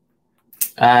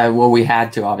 Well, we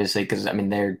had to, obviously, because I mean,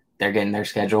 they're getting their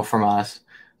schedule from us.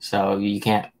 So you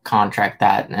can't contract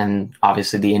that. And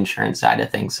obviously the insurance side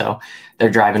of things. So they're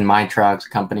driving my trucks,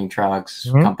 company trucks,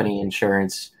 Mm-hmm. company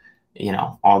insurance,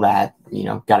 all that,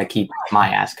 got to keep my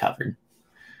ass covered.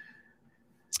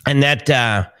 And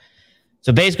that,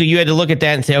 so basically you had to look at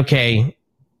that and say, okay,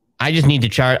 I just need to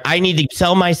charge. I need to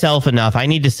sell myself enough. I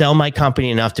need to sell my company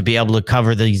enough to be able to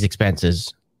cover these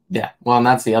expenses. Yeah. Well, and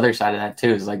that's the other side of that too,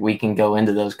 is like we can go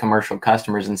into those commercial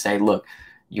customers and say, look,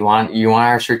 you want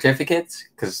our certificates?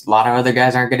 Because a lot of other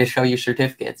guys aren't going to show you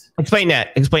certificates. Explain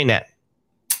that.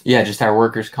 Yeah, just our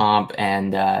workers' comp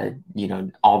and,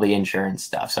 all the insurance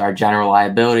stuff. So our general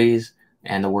liabilities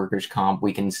and the workers' comp,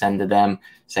 we can send to them,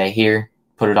 say, here,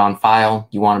 put it on file.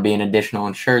 You want to be an additional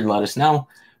insured, let us know.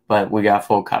 But we got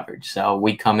full coverage. So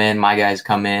we come in, my guys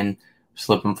come in,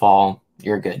 slip and fall.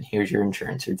 You're good. Here's your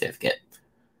insurance certificate.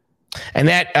 And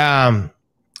that,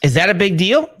 is that a big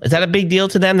deal? Is that a big deal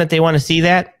to them that they want to see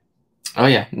that? Oh,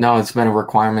 yeah. No, it's been a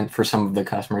requirement for some of the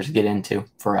customers to get into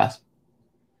for us.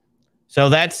 So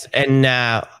that's, and,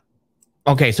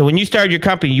 okay. So when you started your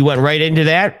company, you went right into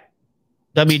that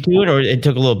W-2 or it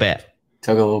took a little bit?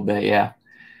 Took a little bit. Yeah.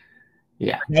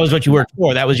 Yeah. That was what you worked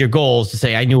for. That was your goals to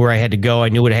say, I knew where I had to go. I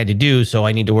knew what I had to do. So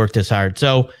I need to work this hard.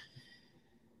 So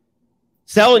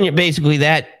selling it, basically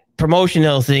that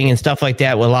promotional thing and stuff like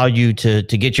that will allow you to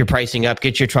get your pricing up,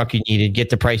 get your truck you needed, get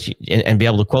the price and be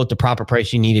able to quote the proper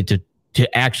price you needed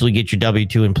to actually get your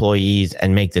W-2 employees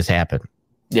and make this happen.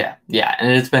 Yeah,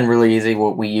 and it's been really easy.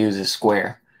 What we use is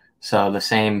Square. So the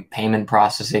same payment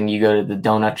processing. You go to the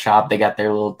donut shop, they got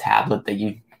their little tablet that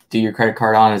you do your credit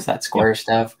card on, is that Square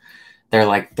stuff. They're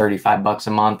like $35 a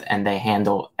month, and they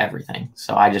handle everything.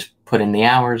 So I just put in the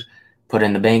hours, put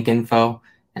in the bank info,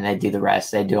 and they do the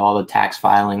rest. They do all the tax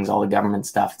filings, all the government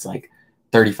stuff. It's like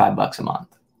 $35 a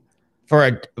month.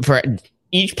 For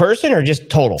each person or just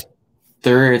total?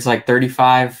 It's like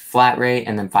 35 flat rate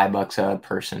and then $5 a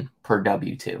person per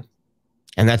W-2.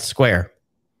 And that's Square.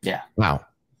 Yeah. Wow.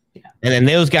 Yeah. And then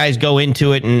those guys go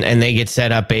into it and they get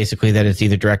set up basically that it's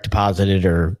either direct deposited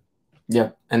or.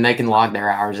 Yep. And they can log their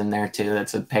hours in there too.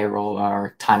 That's a payroll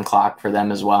or time clock for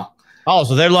them as well. Oh,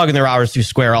 so they're logging their hours through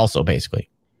Square also basically.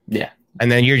 Yeah.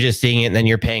 And then you're just seeing it and then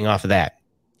you're paying off of that.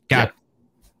 Got it.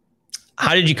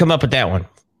 How did you come up with that one?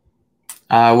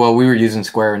 Well, we were using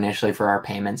Square initially for our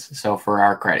payments. So for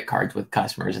our credit cards with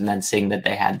customers, and then seeing that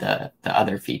they had the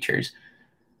other features.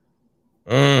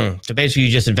 So basically you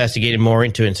just investigated more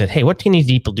into it and said, hey, what can these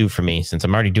people do for me since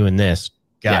I'm already doing this?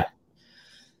 Got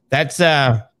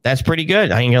it. That's pretty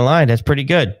good. I ain't gonna lie. That's pretty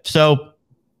good. So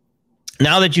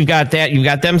now that you've got that, you've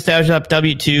got them set up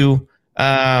W-2,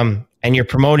 and you're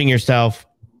promoting yourself.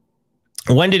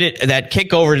 When did that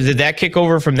kick over? Did that kick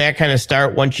over from that kind of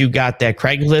start once you got that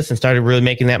Craigslist and started really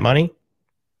making that money?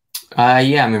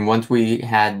 Yeah, I mean, once we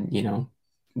had,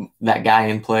 that guy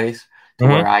in place to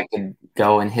where I could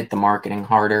go and hit the marketing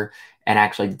harder and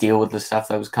actually deal with the stuff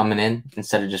that was coming in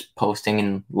instead of just posting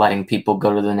and letting people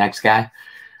go to the next guy.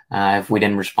 If we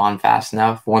didn't respond fast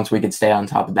enough, once we could stay on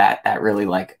top of that, that really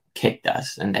like kicked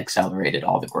us and accelerated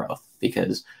all the growth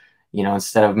because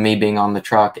instead of me being on the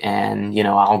truck and,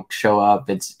 I'll show up,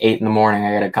 it's 8 a.m,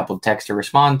 I got a couple of texts to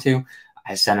respond to.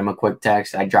 I send them a quick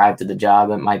text. I drive to the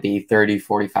job. It might be 30,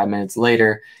 45 minutes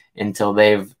later until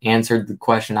they've answered the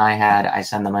question I had. I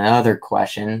send them another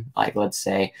question. Like, let's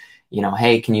say,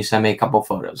 hey, can you send me a couple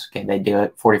photos? Okay. They do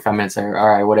it 45 minutes later. All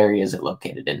right. What area is it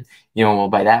located in? Well,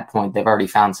 by that point, they've already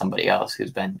found somebody else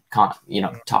who's been,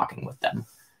 talking with them.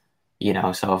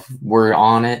 So if we're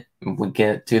on it, we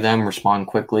get to them, respond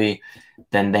quickly,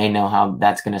 then they know how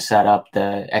that's going to set up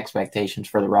the expectations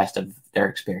for the rest of their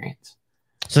experience.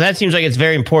 So that seems like it's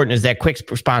very important is that quick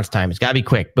response time. It's got to be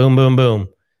quick. Boom, boom, boom.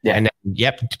 Yeah. And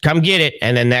then, come get it.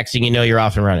 And then next thing you know, you're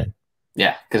off and running.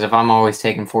 Yeah. Because if I'm always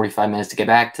taking 45 minutes to get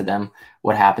back to them,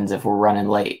 what happens if we're running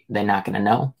late? They're not going to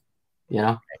know,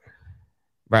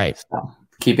 Right. So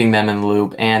keeping them in the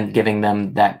loop and giving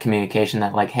them that communication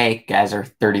that like, hey, guys are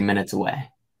 30 minutes away.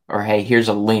 Or, hey, here's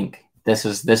a link. This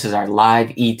is our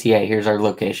live ETA. Here's our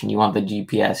location. You want the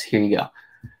GPS? Here you go.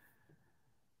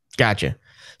 Gotcha.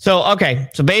 So, okay.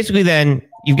 So basically then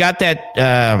you've got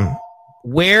that.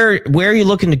 Where are you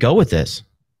looking to go with this?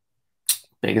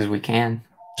 Big as we can.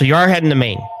 So you are heading to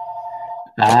Maine?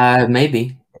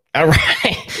 Maybe. All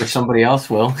right. Or somebody else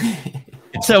will.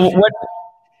 So what?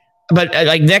 But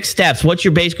like next steps, what's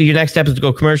your next step is to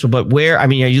go commercial, but where, are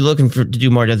you looking to do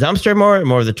more of the dumpster,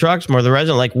 more of the trucks, more of the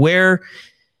resident, like where,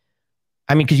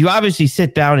 because you obviously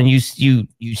sit down and you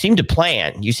seem to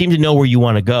plan, you seem to know where you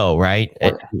want to go, right?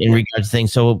 In regards to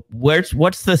things. So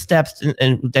what's the steps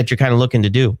that you're kind of looking to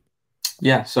do?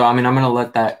 Yeah. So, I'm going to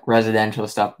let that residential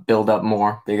stuff build up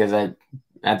more because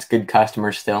that's good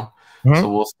customers still. Mm-hmm. So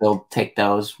we'll still take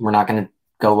those. We're not going to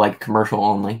go like commercial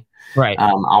only. Right.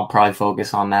 I'll probably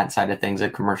focus on that side of things, the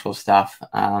commercial stuff,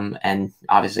 and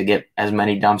obviously get as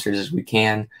many dumpsters as we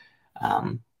can.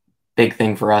 Big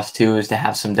thing for us too is to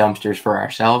have some dumpsters for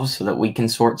ourselves so that we can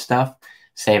sort stuff,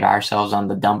 save ourselves on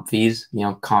the dump fees.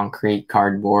 Concrete,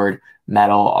 cardboard,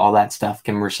 metal, all that stuff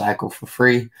can recycle for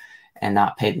free and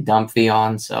not pay the dump fee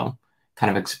on. So kind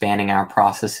of expanding our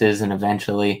processes, and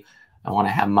eventually I want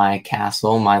to have my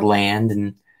castle, my land,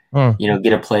 and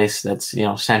get a place that's,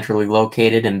 centrally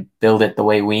located and build it the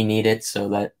way we need it so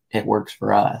that it works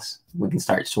for us. We can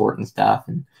start sorting stuff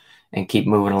and keep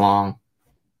moving along.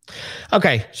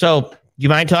 Okay. So you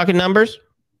mind talking numbers?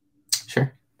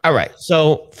 Sure. All right.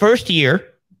 So first year,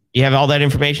 you have all that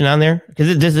information on there?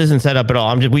 Because this isn't set up at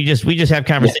all. We just have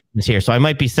conversations here. So I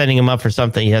might be setting him up for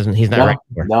something he's not ready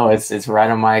for. No, it's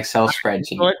right on my Excel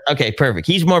spreadsheet. Okay, perfect.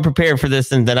 He's more prepared for this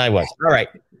than I was. All right.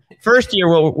 First year,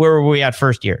 where were we at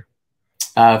first year?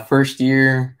 First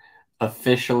year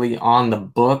officially on the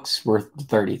books were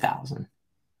 30,000.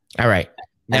 All right.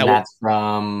 And that's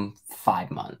from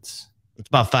 5 months. It's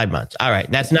about 5 months. All right.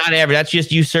 That's not average. That's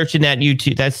just you searching that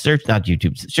YouTube. That's not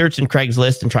YouTube. Searching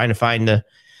Craigslist and trying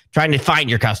to find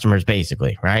your customers,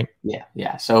 basically, right?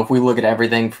 Yeah. So if we look at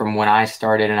everything from when I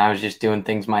started and I was just doing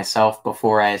things myself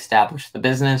before I established the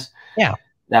business. Yeah.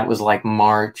 That was like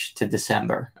March to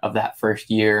December of that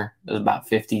first year. It was about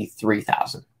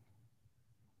 53,000.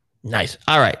 Nice.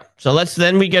 All right. So we're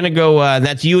going to go,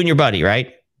 that's you and your buddy,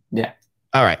 right? Yeah.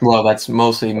 All right. Well, that's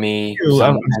mostly me. So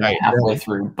I'm halfway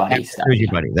through buddy stuff.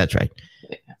 Your buddy. That's right.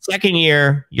 Yeah. Second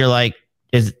year, you're like,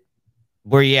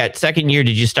 where you at? Second year,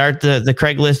 did you start the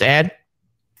Craigslist ad?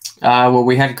 Well,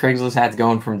 we had Craigslist ads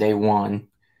going from day one,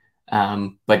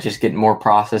 but just getting more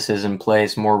processes in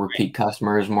place, more repeat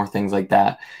customers, more things like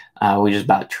that. We just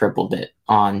about tripled it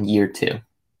on year 2.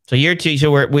 So year 2,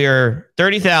 so we're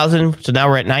 30,000. So now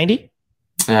we're at 90.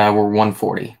 We're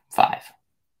 145.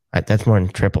 That's more than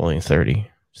tripling 30.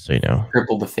 So you know,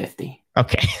 triple to 50.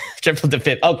 Okay, triple to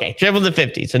 50. Okay, triple to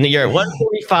 50. So you're at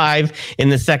 145 in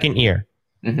the second year.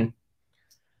 Mm-hmm.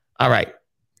 All right.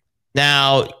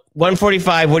 Now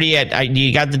 145. What are you at?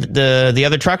 You got the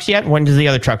other trucks yet? When does the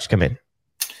other trucks come in?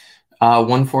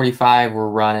 145. We're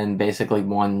running basically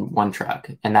one truck,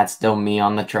 and that's still me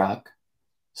on the truck.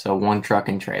 So one truck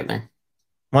and trailer.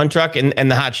 One truck and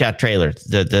the hot shot trailer.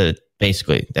 The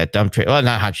basically that dump trailer. Well,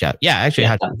 not hot shot. Yeah, actually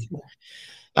hot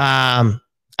shot.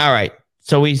 All right.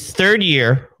 So third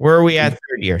year. Where are we at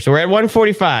third year? So we're at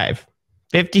 145.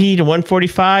 50 to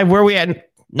 145. Where are we at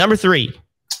number 3?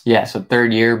 Yeah, so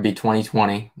third year would be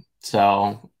 2020.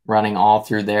 So running all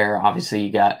through there. Obviously,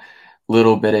 you got a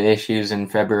little bit of issues in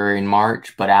February and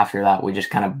March, but after that, we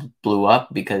just kind of blew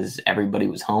up because everybody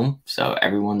was home. So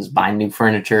everyone's buying new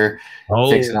furniture,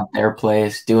 fixing up their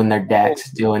place, doing their decks,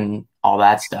 doing all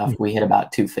that stuff. We hit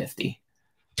about 250.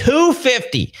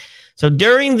 250. So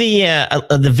during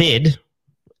the vid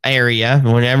area,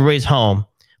 when everybody's home,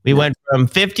 we went from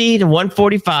 50 to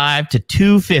 145 to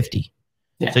 250.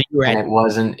 Yeah, so and it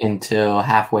wasn't until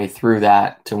halfway through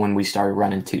that to when we started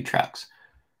running 2 trucks.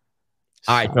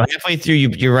 All right, so halfway through,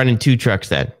 you're running 2 trucks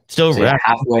then. So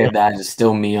halfway of that is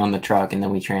still me on the truck, and then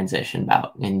we transitioned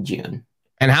about in June.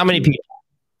 And how many people?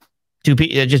 2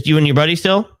 people, just you and your buddy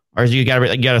still? Or you got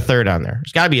a third on there?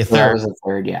 It's got to be a third. That was a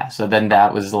third, yeah. So then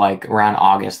that was like around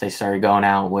August, they started going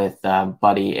out with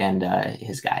Buddy and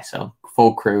his guy. So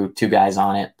full crew, 2 guys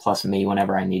on it, plus me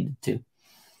whenever I needed to.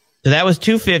 So that was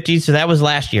 250. So that was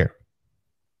last year.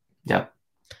 Yep.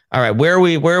 All right. Where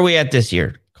are we at this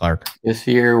year, Clark? This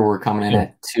year we're coming in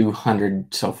at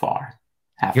 200 so far.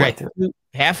 Halfway through.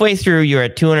 Halfway through, you're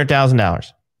at $200,000.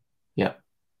 Yep.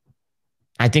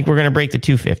 I think we're gonna break the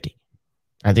 250.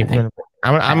 I'm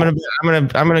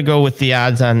gonna go with the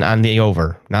odds on the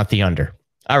over, not the under.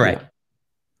 All right.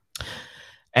 Yeah.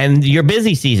 And your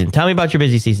busy season. Tell me about your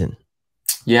busy season.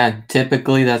 Yeah,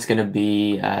 typically that's going to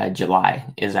be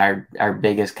July is our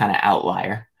biggest kind of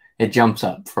outlier. It jumps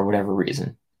up for whatever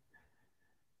reason.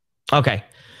 Okay.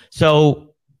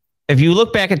 So if you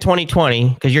look back at 2020,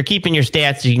 because you're keeping your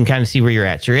stats, so you can kind of see where you're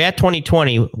at. So you're at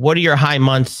 2020. What are your high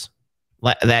months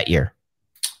that year?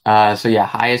 So yeah,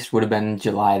 highest would have been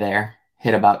July there.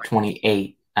 Hit about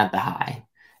 28 at the high.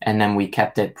 And then we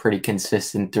kept it pretty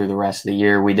consistent through the rest of the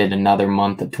year. We did another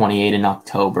month of 28 in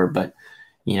October, but,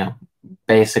 you know,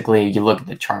 basically you look at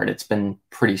the chart, it's been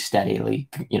pretty steadily,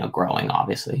 growing,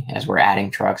 obviously, as we're adding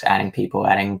trucks, adding people,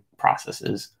 adding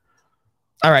processes.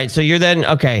 All right. So you're then,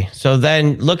 okay. So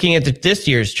then looking at this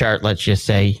year's chart, let's just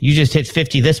say you just hit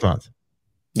 50 this month.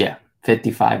 Yeah.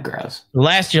 55 gross.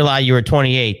 Last July, you were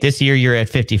 28. This year, you're at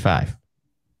 55.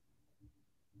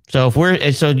 So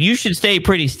so you should stay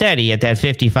pretty steady at that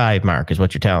 55 mark is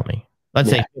what you're telling me. Let's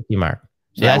say 50 mark.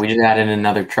 So yeah, we just added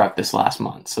another truck this last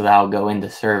month. So that'll go into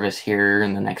service here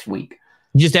in the next week.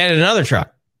 You just added another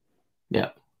truck?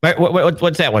 Yeah.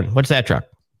 What's that one? What's that truck?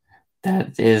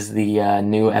 That is the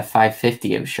new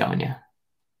F550 I was showing you.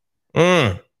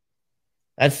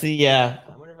 That's the, I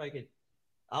wonder if I could,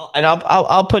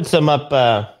 I'll put some up.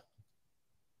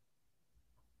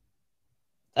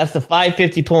 That's the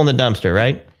 550 pulling the dumpster,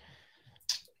 right?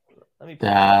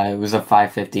 It was a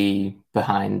 550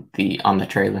 on the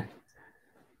trailer.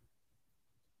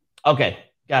 Okay,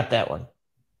 got that one.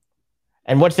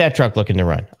 And what's that truck looking to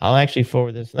run? I'll actually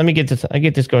forward this. Let me get this. I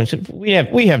get this going. So we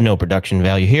have no production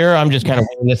value here. I'm just kind of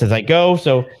doing this as I go.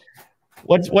 So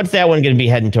what's that one going to be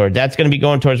heading towards? That's going to be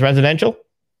going towards residential?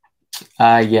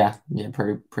 Yeah,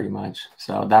 pretty much.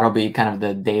 So that'll be kind of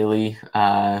the daily.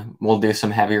 We'll do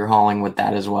some heavier hauling with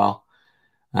that as well.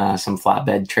 Some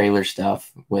flatbed trailer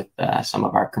stuff with some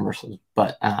of our commercials.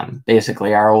 But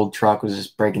basically, our old truck was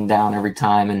just breaking down every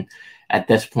time, and at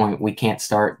this point, we can't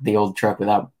start the old truck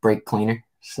without brake cleaner.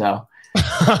 So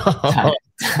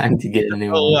time to get a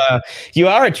new one. You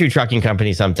are a true trucking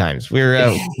company sometimes.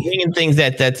 We're doing things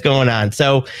that's going on.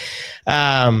 So,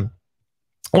 well,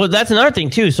 that's another thing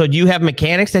too. So do you have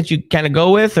mechanics that you kind of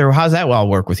go with, or how's that all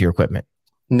work with your equipment?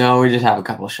 No, we just have a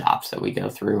couple of shops that we go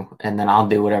through, and then I'll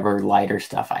do whatever lighter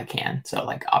stuff I can. So,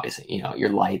 like, obviously, your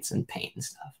lights and paint and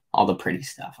stuff, all the pretty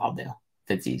stuff I'll do if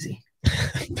it's easy.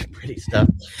 The pretty stuff.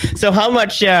 So, how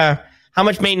much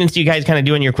maintenance do you guys kind of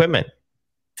do on your equipment?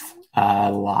 A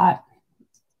lot.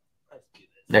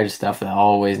 There's stuff that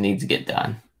always needs to get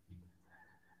done.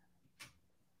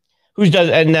 Who does?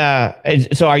 And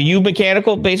so, are you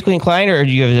mechanical basically inclined, or do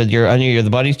you have your the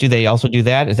buddies? Do they also do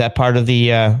that? Is that part of the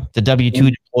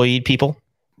W-2 employee people?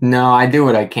 No, I do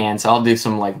what I can. So I'll do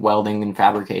some like welding and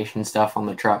fabrication stuff on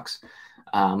the trucks.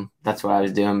 That's what I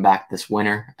was doing back this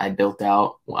winter. I built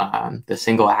out the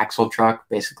single axle truck,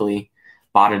 basically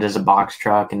bought it as a box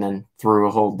truck and then threw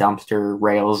a whole dumpster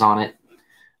rails on it,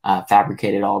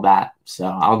 fabricated all that. So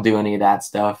I'll do any of that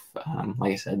stuff.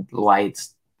 Like I said,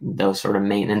 lights, those sort of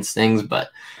maintenance things, but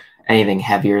anything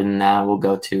heavier than that will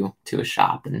go to a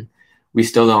shop. And we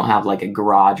still don't have like a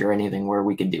garage or anything where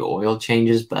we could do oil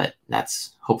changes, but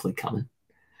that's hopefully coming.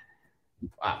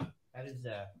 Wow. That is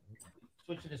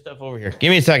switching this stuff over here.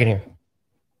 Give me a second here.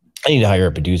 I need to hire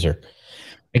a producer.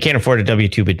 I can't afford a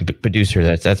W-2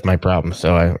 producer. That's my problem.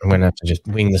 So I'm going to have to just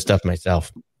wing the stuff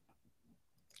myself.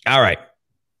 All right.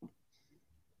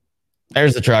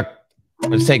 There's the truck.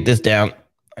 Let's take this down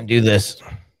and do this.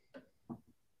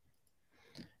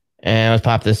 And let's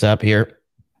pop this up here.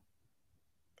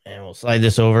 And we'll slide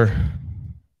this over.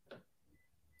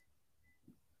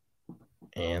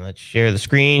 And let's share the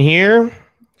screen here.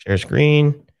 Share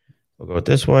screen. We'll go with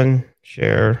this one.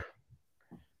 Share.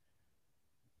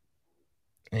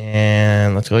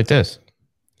 And let's go like this.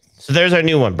 So there's our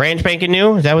new one. Brand spanking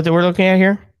new. Is that what we're looking at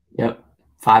here? Yep.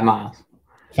 5 miles.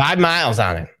 5 miles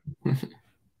on it.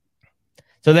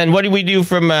 So then what do we do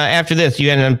from after this?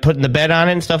 You end up putting the bed on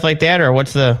it and stuff like that? Or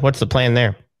what's the plan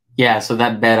there? Yeah, so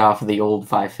that bed off of the old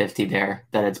 550 there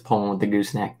that it's pulling with the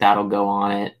gooseneck, that'll go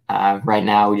on it. Right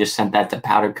now, we just sent that to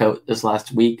powder coat this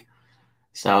last week.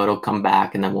 So it'll come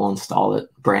back and then we'll install it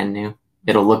brand new.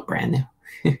 It'll look brand new.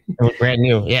 It'll look brand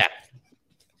new, yeah.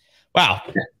 Wow.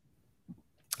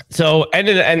 So,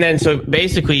 so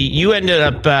basically you ended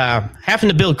up having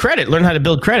to build credit, learn how to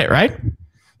build credit, right?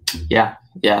 Yeah.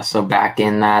 So back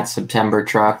in that September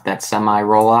truck, that semi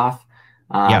roll-off,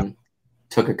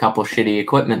 took a couple shitty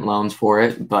equipment loans for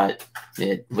it, but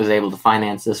it was able to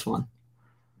finance this one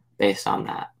based on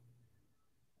that.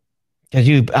 Because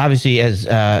you obviously, as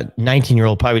a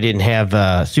 19-year-old, probably didn't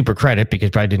have super credit because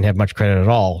probably didn't have much credit at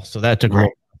all. So that took a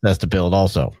long process to build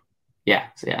also. Yeah.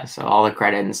 So all the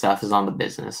credit and stuff is on the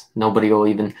business. Nobody will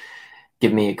even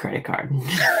give me a credit card.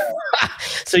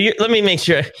 So let me make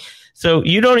sure. So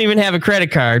you don't even have a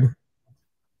credit card.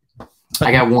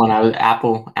 I got one.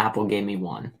 Apple gave me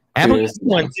one. Apple gave me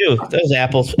one too. Those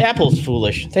Apple's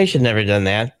foolish. They should never have done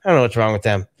that. I don't know what's wrong with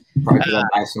them. Probably because I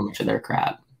buy so much of their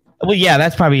crap. Well, yeah,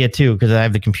 that's probably it too, because I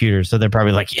have the computer. So they're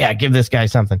probably like, yeah, give this guy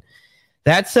something.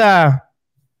 That's that's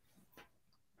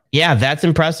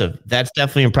impressive. That's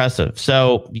definitely impressive.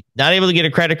 So not able to get a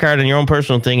credit card on your own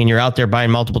personal thing, and you're out there buying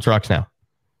multiple trucks now.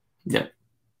 Yep.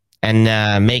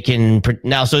 And making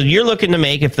now. So you're looking to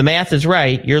make, if the math is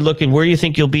right, you're looking, where do you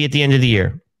think you'll be at the end of the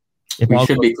year? We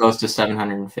should be close to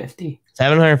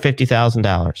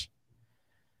 $750,000.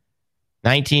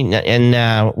 19.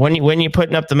 And when you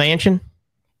putting up the mansion?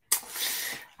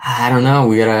 I don't know.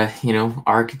 We gotta,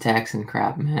 architects and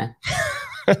crap, man.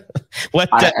 When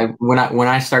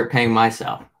I start paying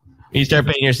myself, you start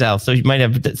paying yourself. So you might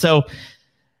have. So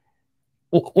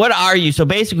what are you? So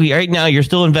basically, right now you're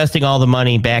still investing all the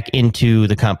money back into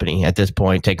the company at this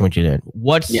point, taking what you did.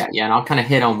 Yeah, and I'll kind of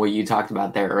hit on what you talked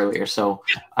about there earlier. So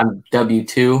I'm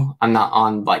W-2. I'm not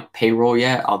on like payroll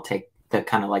yet. I'll take the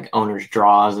kind of like owner's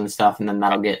draws and stuff, and then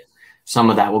that'll get some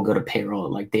of that will go to payroll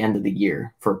at like the end of the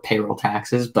year for payroll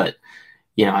taxes. But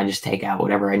I just take out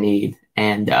whatever I need,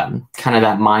 and kind of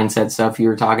that mindset stuff you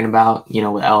were talking about,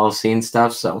 with LLC and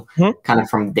stuff. So kind of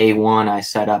from day one, I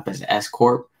set up as S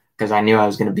corp, because I knew I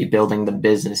was going to be building the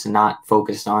business and not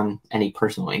focused on any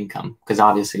personal income. Because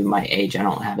obviously, with my age, I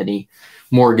don't have any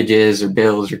mortgages or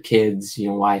bills or kids,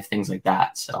 wife, things like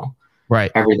that. So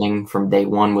everything from day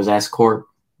one was S corp.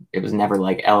 It was never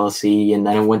like LLC and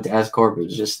then it went to S corp. It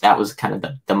was just, that was kind of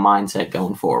the mindset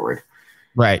going forward.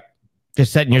 Right.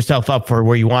 Just setting yourself up for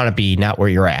where you want to be, not where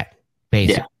you're at,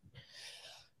 basically. Yeah.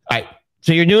 All right.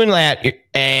 So you're doing that,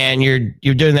 and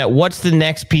you're doing that. What's the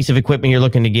next piece of equipment you're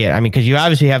looking to get? I mean, because you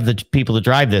obviously have the people to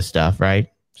drive this stuff, right?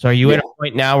 So are you at a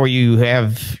point now where you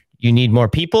need more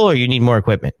people or you need more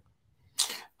equipment?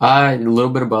 A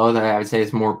little bit of both. I would say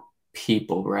it's more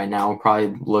people right now. We're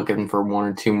probably looking for 1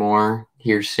 or 2 more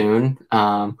here soon.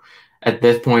 At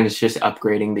this point, it's just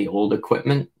upgrading the old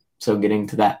equipment. So getting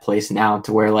to that place now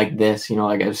to where like this, you know,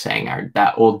 like I was saying,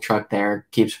 that old truck there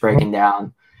keeps breaking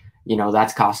down. You know,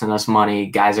 that's costing us money.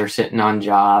 Guys are sitting on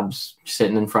jobs,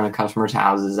 sitting in front of customers'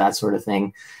 houses, that sort of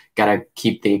thing. Got to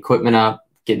keep the equipment up,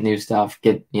 get new stuff,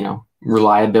 get, you know,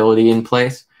 reliability in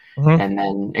place, and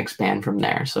then expand from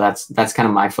there. So that's kind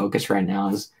of my focus right now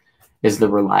is the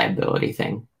reliability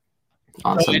thing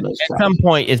on some of those trucks. At some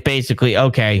point, it's basically,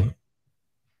 okay,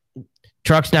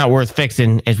 truck's not worth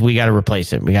fixing, as we got to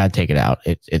replace it. We got to take it out.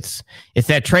 It's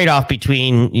that trade-off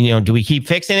between, you know, do we keep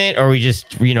fixing it or we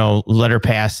just, you know, let her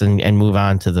pass and move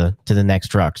on to the next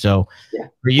truck. So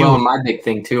for you, well, my big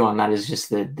thing too on that is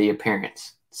just the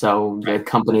appearance. So the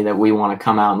company that we want to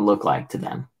come out and look like to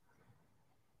them.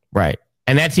 Right.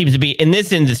 And that seems to be in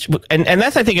this industry. And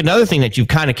that's, I think, another thing that you've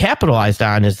kind of capitalized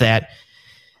on is that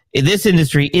this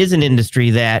industry is an industry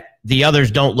that the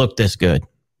others don't look this good.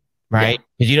 Right.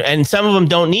 Yeah. And some of them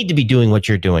don't need to be doing what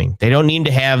you're doing. They don't need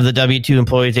to have the W-2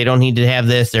 employees. They don't need to have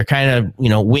this. They're kind of, you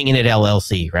know, winging it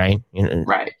LLC. Right. You know,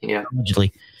 right. Yeah.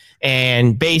 Usually.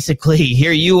 And basically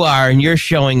here you are and you're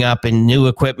showing up in new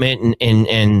equipment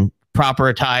and proper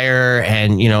attire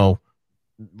and, you know,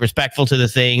 respectful to the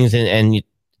things. And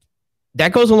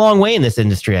that goes a long way in this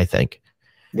industry, I think.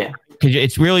 Yeah. Because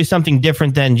it's really something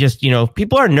different than just, you know,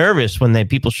 people are nervous when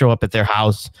people show up at their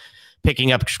house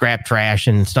picking up scrap trash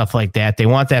and stuff like that. They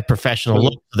want that professional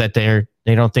look so that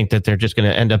they don't think that they're just going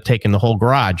to end up taking the whole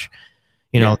garage,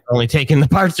 you know, only taking the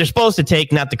parts they're supposed to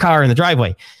take, not the car in the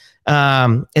driveway.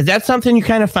 Is that something you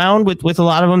kind of found with a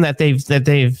lot of them that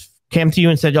they've came to you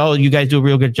and said, oh, you guys do a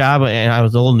real good job, and I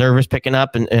was a little nervous picking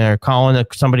up and calling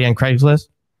somebody on Craigslist?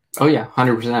 Oh yeah,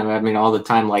 100%. I mean, all the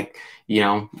time, like, you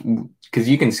know, because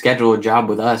you can schedule a job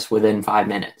with us within 5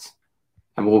 minutes.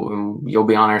 And you'll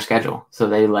be on our schedule. So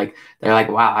they're like,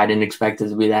 wow, I didn't expect it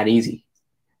to be that easy.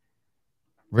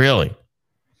 Really?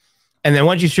 And then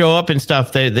once you show up and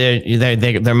stuff, their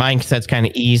mindset's kind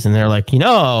of ease, and they're like, you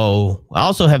know, I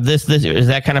also have this. Is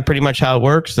that kind of pretty much how it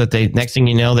works? That next thing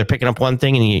you know, they're picking up one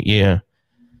thing, and yeah.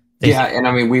 And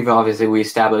I mean, we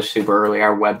established super early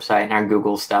our website and our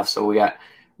Google stuff, so we got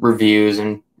reviews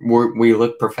and we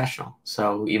look professional.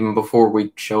 So even before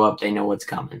we show up, they know what's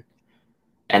coming.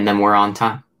 And then we're on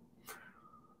time.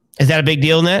 Is that a big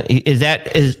deal in that?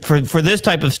 Is for this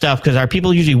type of stuff? Because are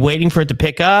people usually waiting for it to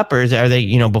pick up, or are they,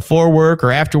 you know, before work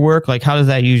or after work? Like, how does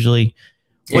that usually?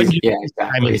 Yeah,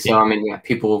 exactly. So I mean,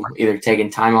 people either taking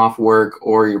time off work,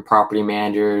 or your property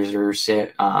managers or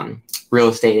real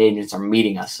estate agents are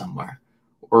meeting us somewhere,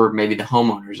 or maybe the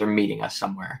homeowners are meeting us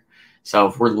somewhere. So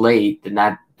if we're late,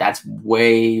 then that's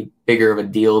way bigger of a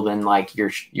deal than like your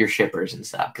shippers and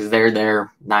stuff, because they're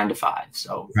there 9 to 5.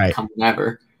 So come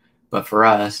whenever. But for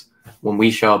us, when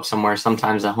we show up somewhere,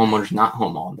 sometimes the homeowner's not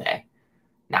home all day.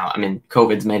 Now, I mean,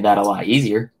 COVID's made that a lot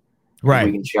easier. Right.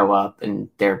 We can show up and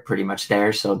they're pretty much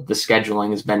there. So the scheduling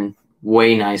has been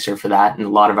way nicer for that. And a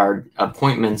lot of our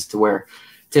appointments, to where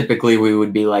typically we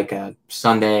would be like a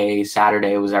Sunday,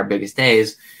 Saturday was our biggest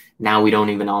days. Now we don't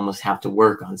even almost have to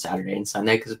work on Saturday and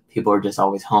Sunday because people are just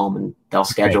always home and they'll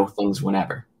schedule things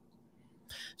whenever.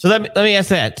 So let me ask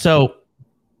that. So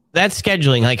that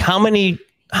scheduling, like how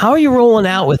are you rolling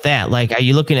out with that? Like, are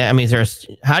you looking at, I mean,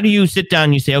 how do you sit down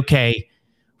and you say, okay,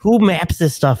 who maps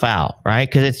this stuff out?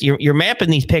 Right. Cause you're mapping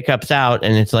these pickups out,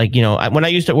 and it's like, you know, when I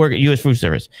used to work at US Food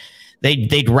Service,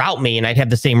 they'd route me and I'd have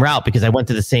the same route because I went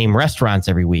to the same restaurants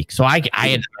every week. So I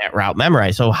had that route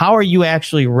memorized. So how are you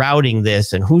actually routing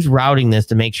this, and who's routing this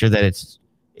to make sure that it's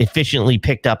efficiently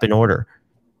picked up in order?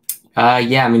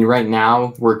 Yeah, I mean, right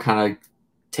now we're kind of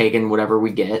taking whatever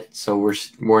we get. So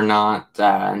we're not,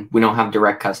 we don't have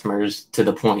direct customers to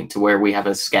the point to where we have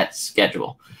a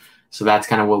schedule. So that's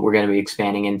kind of what we're going to be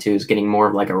expanding into, is getting more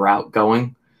of like a route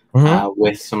going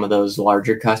with some of those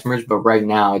larger customers. But right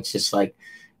now it's just like,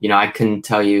 you know, I couldn't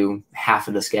tell you half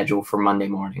of the schedule for Monday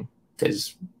morning,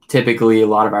 because typically a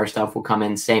lot of our stuff will come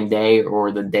in same day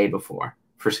or the day before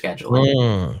for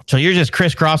scheduling. So you're just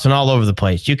crisscrossing all over the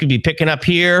place. You could be picking up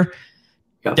here,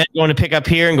 then going to pick up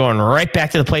here, and going right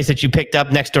back to the place that you picked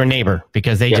up, next door neighbor,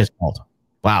 because they just called.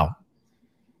 Wow.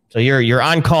 So you're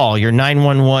on call. You're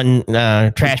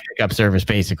 911 trash pickup service,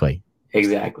 basically.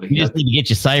 Exactly. You just need to get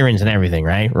your sirens and everything,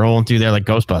 right? Rolling through there like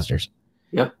Ghostbusters.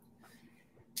 Yep.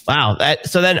 Wow.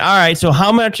 So then, all right. So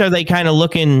how much are they kind of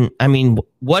looking? I mean,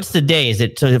 what's the day? Is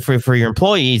it for your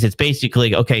employees? It's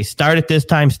basically, okay, start at this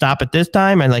time, stop at this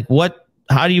time. And like,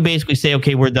 how do you basically say,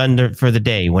 okay, we're done for the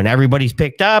day when everybody's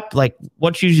picked up? Like,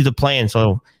 what's usually the plan?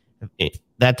 So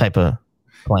that type of.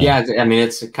 plan? Yeah, I mean,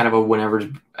 it's kind of a whenever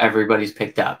everybody's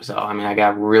picked up. So, I mean, I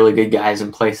got really good guys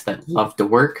in place that love to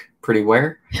work pretty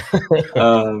well.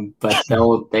 But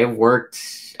they've worked.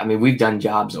 I mean, we've done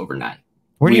jobs overnight.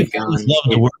 Where do you find these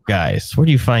love to work guys? Where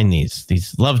do you find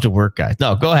these love to work guys?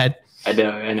 No, go ahead. I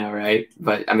know, right?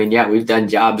 But I mean, yeah, we've done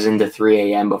jobs into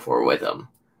 3 a.m. before with them.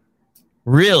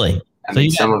 Really? I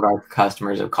mean, some of our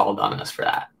customers have called on us for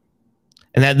that.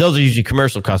 And those are usually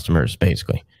commercial customers,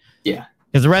 basically. Yeah.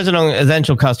 Because the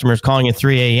residential customers calling at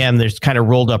 3 a.m., there's kind of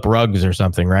rolled up rugs or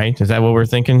something, right? Is that what we're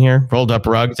thinking here? Rolled up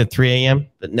rugs at 3 a.m.?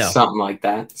 But no. Something like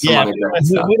that. We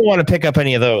don't want to pick up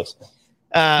any of those.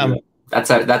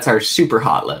 That's our super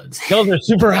hot loads. Those are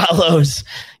super hot loads.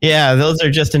 Yeah, those are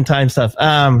just in time stuff.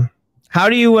 How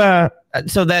do you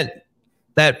so that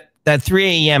 3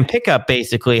 a.m. pickup,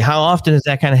 basically, how often is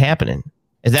that kind of happening?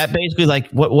 Is that basically like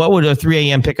what would a 3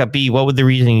 a.m. pickup be? What would the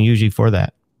reasoning usually for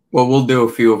that? Well, we'll do a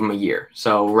few of them a year.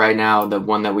 So right now, the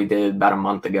one that we did about a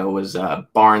month ago was a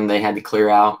barn they had to clear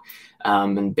out.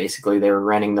 And basically they were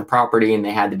renting the property and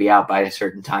they had to be out by a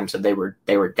certain time. So they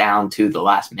were down to the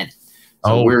last minute.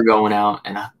 So we were going out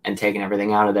and taking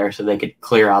everything out of there so they could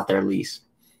clear out their lease.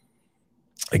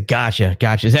 Gotcha.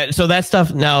 Is that, so that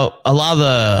stuff now, a lot of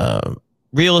the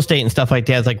real estate and stuff like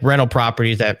that is like rental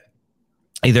properties that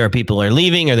either people are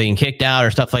leaving or they get kicked out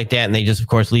or stuff like that. And they just, of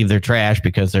course, leave their trash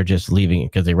because they're just leaving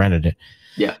it because they rented it.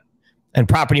 Yeah. And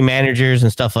property managers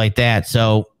and stuff like that.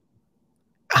 So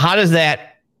how does that,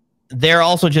 they're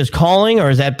also just calling, or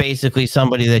is that basically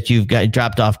somebody that you've got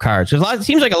dropped off cards? Because it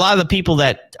seems like a lot of the people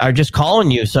that are just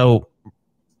calling you, so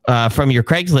from your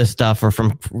Craigslist stuff or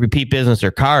from repeat business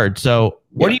or cards. So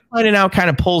what are you finding out kind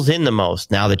of pulls in the most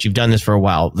now that you've done this for a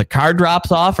while? The card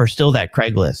drops off or still that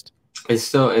Craigslist?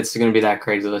 It's going to be that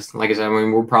Craigslist. Like I said, I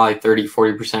mean, we're probably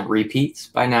 30-40% repeats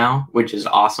by now, which is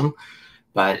awesome,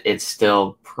 but it's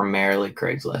still primarily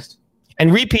Craigslist.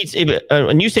 And repeats,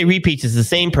 when you say repeats, it's the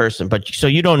same person, but so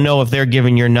you don't know if they're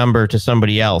giving your number to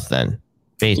somebody else then,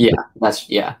 basically. Unless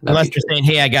you're saying,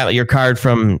 hey, I got your card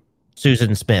from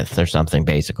Susan Smith or something,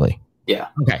 basically. Yeah.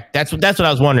 Okay. That's what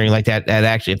I was wondering, like that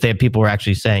actually, if people were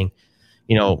actually saying,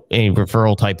 any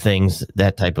referral type things,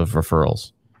 that type of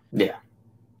referrals. Yeah.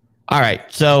 All right.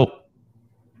 So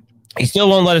you still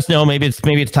won't let us know. Maybe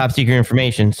it's top secret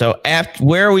information. So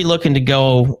where are we looking to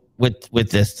go with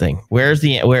this thing? Where,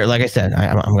 like I said,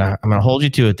 I'm gonna hold you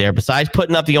to it there. Besides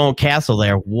putting up the old castle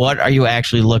there, what are you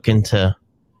actually looking to,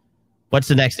 what's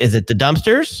the next? Is it the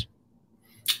dumpsters?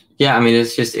 Yeah. I mean,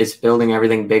 it's building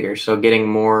everything bigger. So getting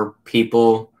more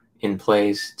people in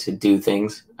place to do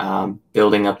things,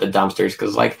 building up the dumpsters.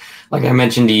 Cause like I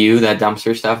mentioned to you, that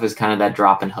dumpster stuff is kind of that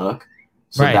drop and hook.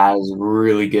 So that is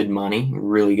really good money,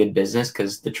 really good business,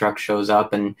 because the truck shows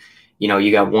up and, you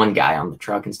got one guy on the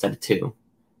truck instead of two,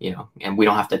 and we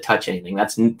don't have to touch anything.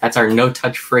 That's our no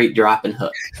touch freight drop and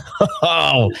hook.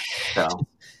 Oh, so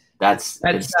that's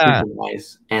super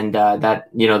nice. And that,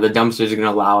 the dumpsters are going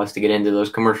to allow us to get into those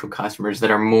commercial customers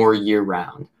that are more year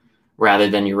round rather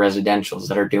than your residentials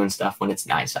that are doing stuff when it's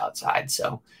nice outside.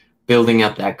 So building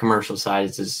up that commercial side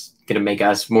is going to make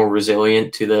us more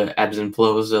resilient to the ebbs and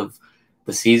flows of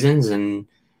the seasons, and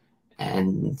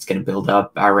it's going to build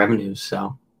up our revenues.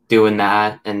 So doing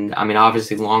that, and I mean,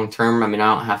 obviously long term, I mean,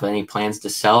 I don't have any plans to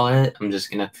sell it. I'm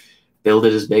just going to build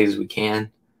it as big as we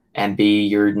can and be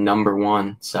your number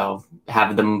one. So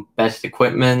have the best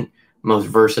equipment, most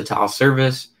versatile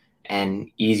service, and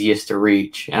easiest to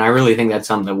reach. And I really think that's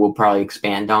something that we'll probably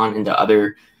expand on into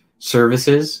other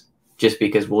services, just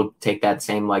because we'll take that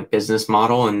same like business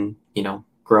model and,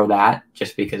 grow that,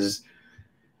 just because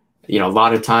a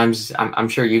lot of times, I'm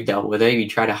sure you've dealt with it. You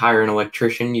try to hire an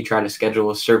electrician, you try to schedule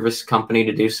a service company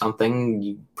to do something,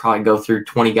 you probably go through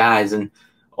 20 guys and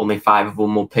only 5 of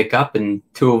them will pick up and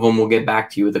 2 of them will get back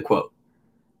to you with a quote.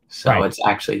 So It's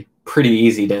actually pretty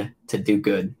easy to do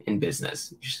good in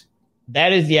business.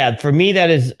 That is, for me, that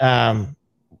is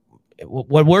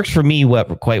what works for me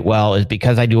quite well is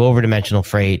because I do overdimensional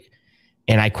freight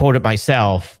and I quote it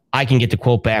myself, I can get the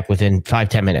quote back within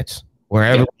 5-10 minutes. Where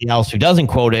everybody else who doesn't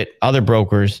quote it, other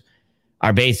brokers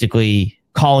are basically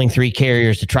calling 3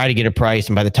 carriers to try to get a price.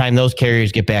 And by the time those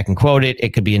carriers get back and quote it,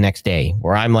 it could be the next day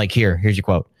where I'm like, here's your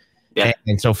quote. Yeah.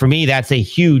 And so for me, that's a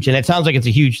huge, and it sounds like it's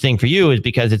a huge thing for you, is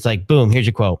because it's like, boom, here's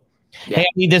your quote. Yeah. Hey,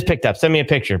 I need this picked up. Send me a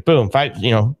picture. Boom. 5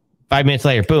 minutes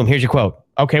later, boom, here's your quote.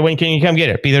 Okay. When can you come get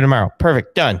it? Be there tomorrow.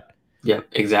 Perfect. Done. Yeah,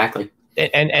 exactly.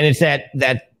 And it's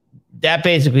that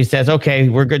basically says, okay,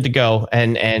 we're good to go.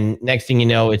 And next thing you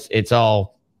know, it's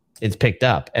picked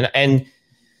up. And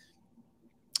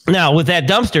now with that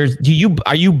dumpsters,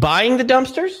 are you buying the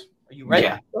dumpsters? Are you ready?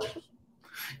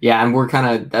 Yeah, and we're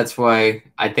kind of, that's why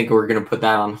I think we're going to put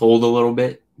that on hold a little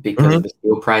bit because of the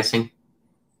steel pricing.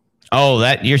 Oh,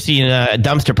 that you're seeing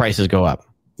dumpster prices go up.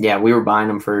 Yeah, we were buying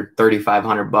them for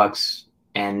 $3,500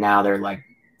 and now they're like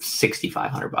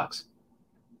 $6,500.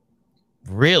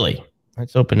 Really?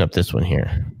 Let's open up this one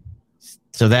here.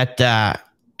 So that,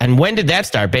 and when did that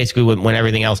start? Basically when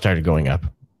everything else started going up.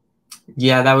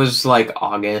 Yeah, that was like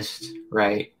August,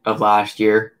 right, of last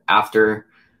year. After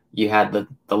you had the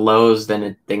lows,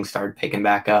 then things started picking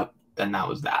back up. Then that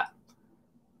was that.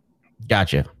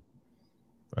 Gotcha.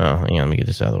 Oh, hang on, let me get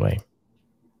this out of the way.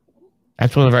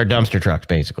 That's one of our dumpster trucks,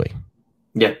 basically.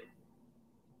 Yep.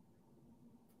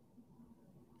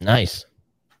 Nice.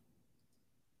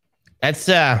 That's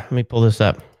let me pull this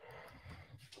up.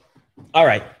 All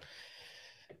right.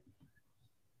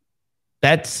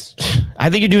 I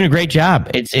think you're doing a great job.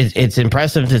 It's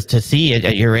impressive to see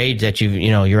at your age that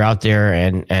you're out there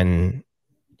and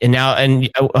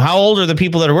how old are the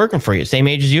people that are working for you? Same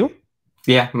age as you?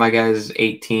 Yeah, my guy's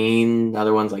 18. The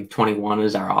other one's like 21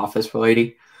 is our office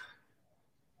lady.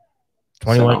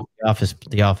 21, so.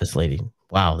 the office lady.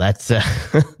 Wow, that's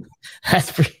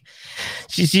that's pretty.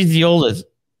 She's the oldest.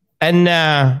 And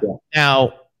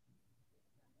now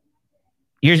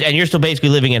you're still basically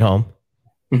living at home.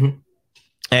 Mm-hmm.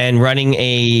 And running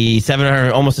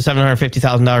almost a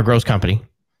 $750,000 gross company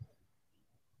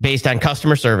based on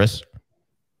customer service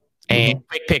and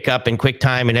quick pickup and quick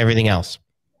time and everything else.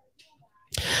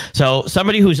 So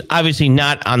somebody who's obviously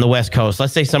not on the West Coast,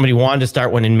 let's say somebody wanted to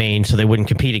start one in Maine so they wouldn't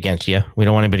compete against you. We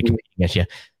don't want anybody competing against you.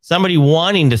 Somebody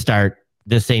wanting to start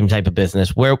the same type of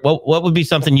business, what would be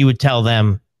something you would tell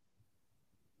them?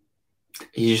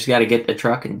 You just got to get the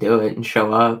truck and do it and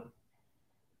show up.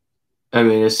 I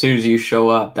mean, as soon as you show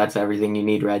up, that's everything you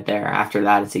need right there. After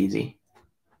that, it's easy.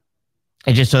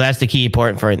 And so that's the key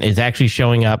important for it is actually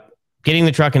showing up, getting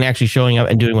the truck and actually showing up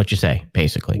and doing what you say,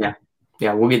 basically. Yeah.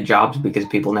 Yeah, we'll get jobs because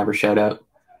people never showed up.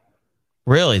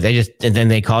 Really? And then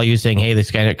they call you saying, hey, this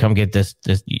guy, come get this.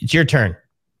 It's your turn.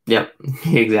 Yep,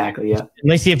 exactly. Yeah. And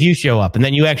they see if you show up and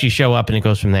then you actually show up and it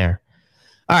goes from there.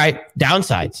 All right.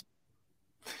 Downsides.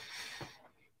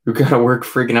 We've got to work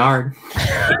freaking hard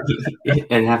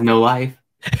and have no life,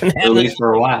 at least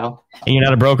for a while. And you're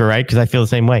not a broker, right? Because I feel the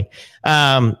same way.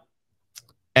 And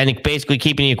basically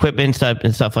keeping the equipment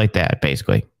and stuff like that,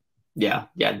 basically. Yeah.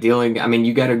 I mean,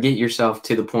 you got to get yourself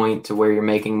to the point to where you're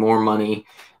making more money,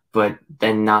 but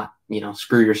then not,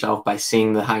 screw yourself by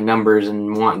seeing the high numbers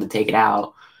and wanting to take it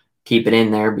out. Keep it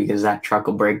in there because that truck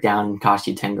will break down and cost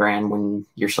you 10 grand when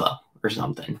you're slow or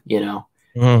something,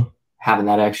 Mm-hmm. Having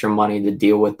that extra money to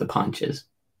deal with the punches.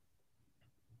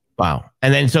 Wow.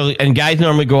 And then guys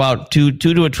normally go out two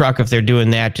to a truck if they're doing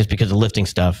that just because of lifting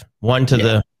stuff. One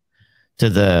to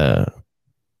the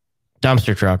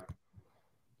dumpster truck,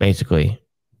 basically.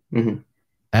 Mm-hmm.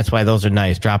 That's why those are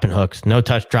nice. Dropping hooks, no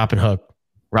touch, dropping hook,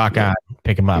 rock on,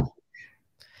 pick them up.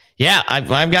 Yeah,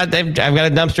 I've got a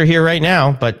dumpster here right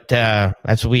now, but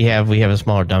that's what we have. We have a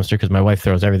smaller dumpster because my wife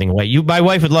throws everything away. My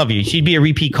wife would love you. She'd be a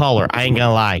repeat caller. I ain't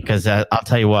gonna lie, because I'll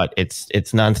tell you what, it's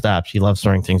nonstop. She loves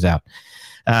throwing things out.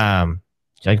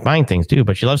 She likes buying things too,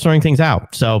 but she loves throwing things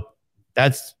out. So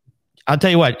I'll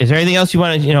tell you what. Is there anything else you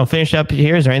want to finish up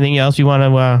here? Is there anything else you want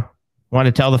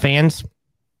to tell the fans?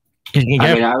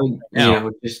 I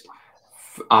would just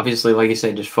obviously, like you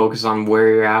said, just focus on where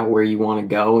you're at, where you want to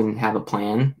go, and have a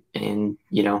plan, and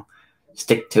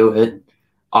stick to it.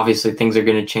 Obviously, things are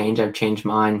going to change. I've changed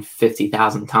mine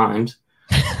 50,000 times,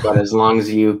 but as long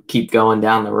as you keep going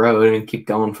down the road and keep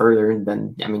going further,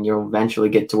 then you'll eventually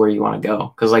get to where you want to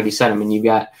go. Because, like you said, you've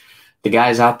got the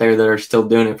guys out there that are still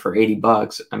doing it for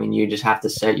 $80. You just have to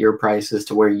set your prices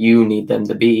to where you need them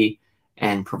to be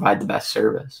and provide the best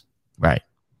service. Right.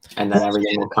 And then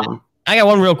everything will come. I got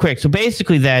one real quick. So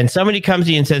basically then somebody comes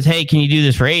to you and says, hey, can you do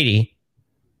this for 80?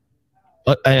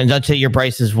 And let's say your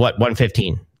price is what,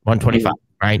 115, 125,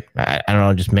 right? I don't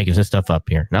know, just making this stuff up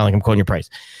here. Not like I'm quoting your price.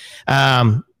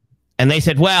 And they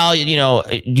said, well,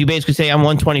 you basically say I'm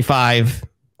 125.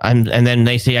 And then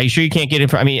they say, are you sure you can't get it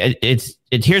for, it's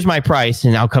here's my price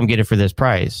and I'll come get it for this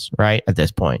price, right? At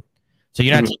this point. So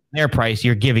you're not taking their price,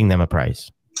 you're giving them a price.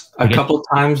 A couple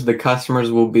times the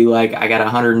customers will be like, I got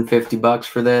 $150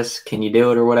 for this. Can you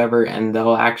do it or whatever? And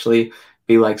they'll actually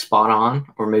be like spot on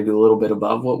or maybe a little bit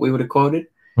above what we would have quoted.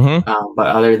 Mm-hmm. But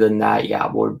other than that,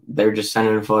 they're just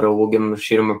sending a photo. We'll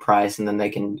shoot them a price, and then they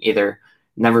can either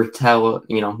never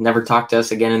talk to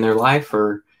us again in their life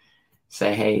or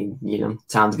say, hey,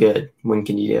 sounds good. When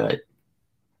can you do it?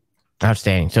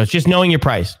 Outstanding. So it's just knowing your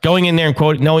price, going in there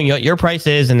and knowing what your price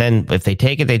is. And then if they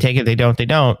take it, they take it. They don't, they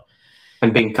don't.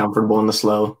 And being comfortable in the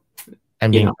slow.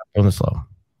 And being comfortable in the slow.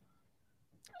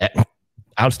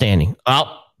 Outstanding.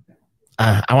 Well,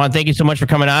 I want to thank you so much for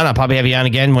coming on. I'll probably have you on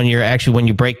again when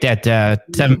you break that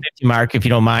 750 mark, if you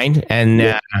don't mind,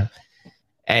 and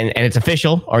it's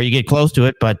official or you get close to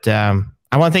it. But I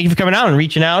want to thank you for coming out and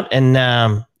reaching out, and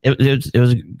it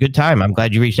was a good time. I'm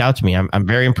glad you reached out to me. I'm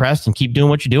very impressed, and keep doing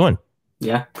what you're doing.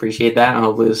 Yeah, appreciate that. I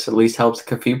hope this at least helps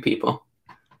a few people.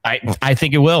 I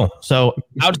think it will. So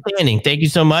outstanding. Thank you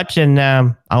so much, and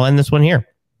I'll end this one here.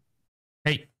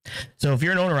 Hey, so if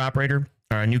you're an owner operator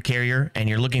or a new carrier and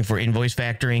you're looking for invoice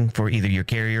factoring for either your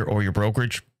carrier or your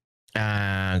brokerage, go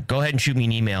ahead and shoot me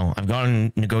an email. I've gone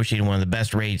and negotiated one of the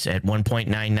best rates at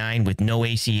 1.99 with no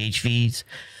ACH fees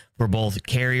for both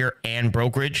carrier and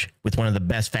brokerage with one of the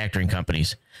best factoring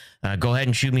companies. Go ahead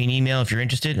and shoot me an email if you're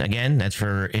interested. Again, that's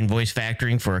for invoice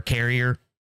factoring for a carrier,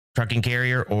 trucking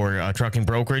carrier, or a trucking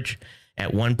brokerage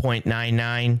at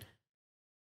 1.99,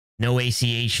 no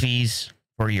ACH fees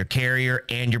for your carrier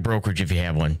and your brokerage if you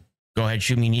have one. Go ahead,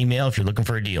 shoot me an email if you're looking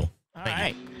for a deal. All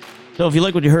right. So if you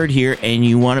like what you heard here and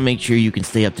you want to make sure you can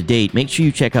stay up to date, make sure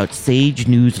you check out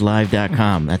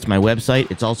sagenewslive.com. That's my website.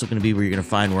 It's also going to be where you're going to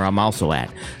find where I'm also at.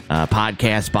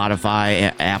 Podcast,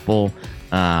 Spotify, Apple,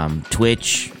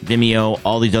 Twitch, Vimeo,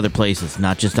 all these other places,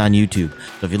 not just on YouTube.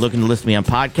 So if you're looking to listen to me on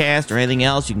podcast or anything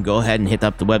else, you can go ahead and hit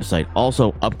up the website.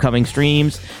 Also, upcoming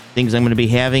streams, things I'm going to be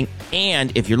having.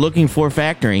 And if you're looking for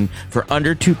factoring for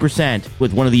under 2%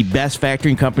 with one of the best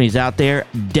factoring companies out there,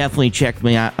 definitely check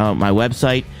me out on my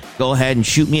website. Go ahead and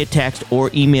shoot me a text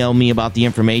or email me about the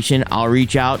information. I'll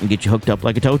reach out and get you hooked up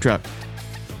like a tow truck.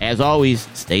 As always,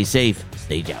 stay safe,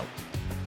 stage out.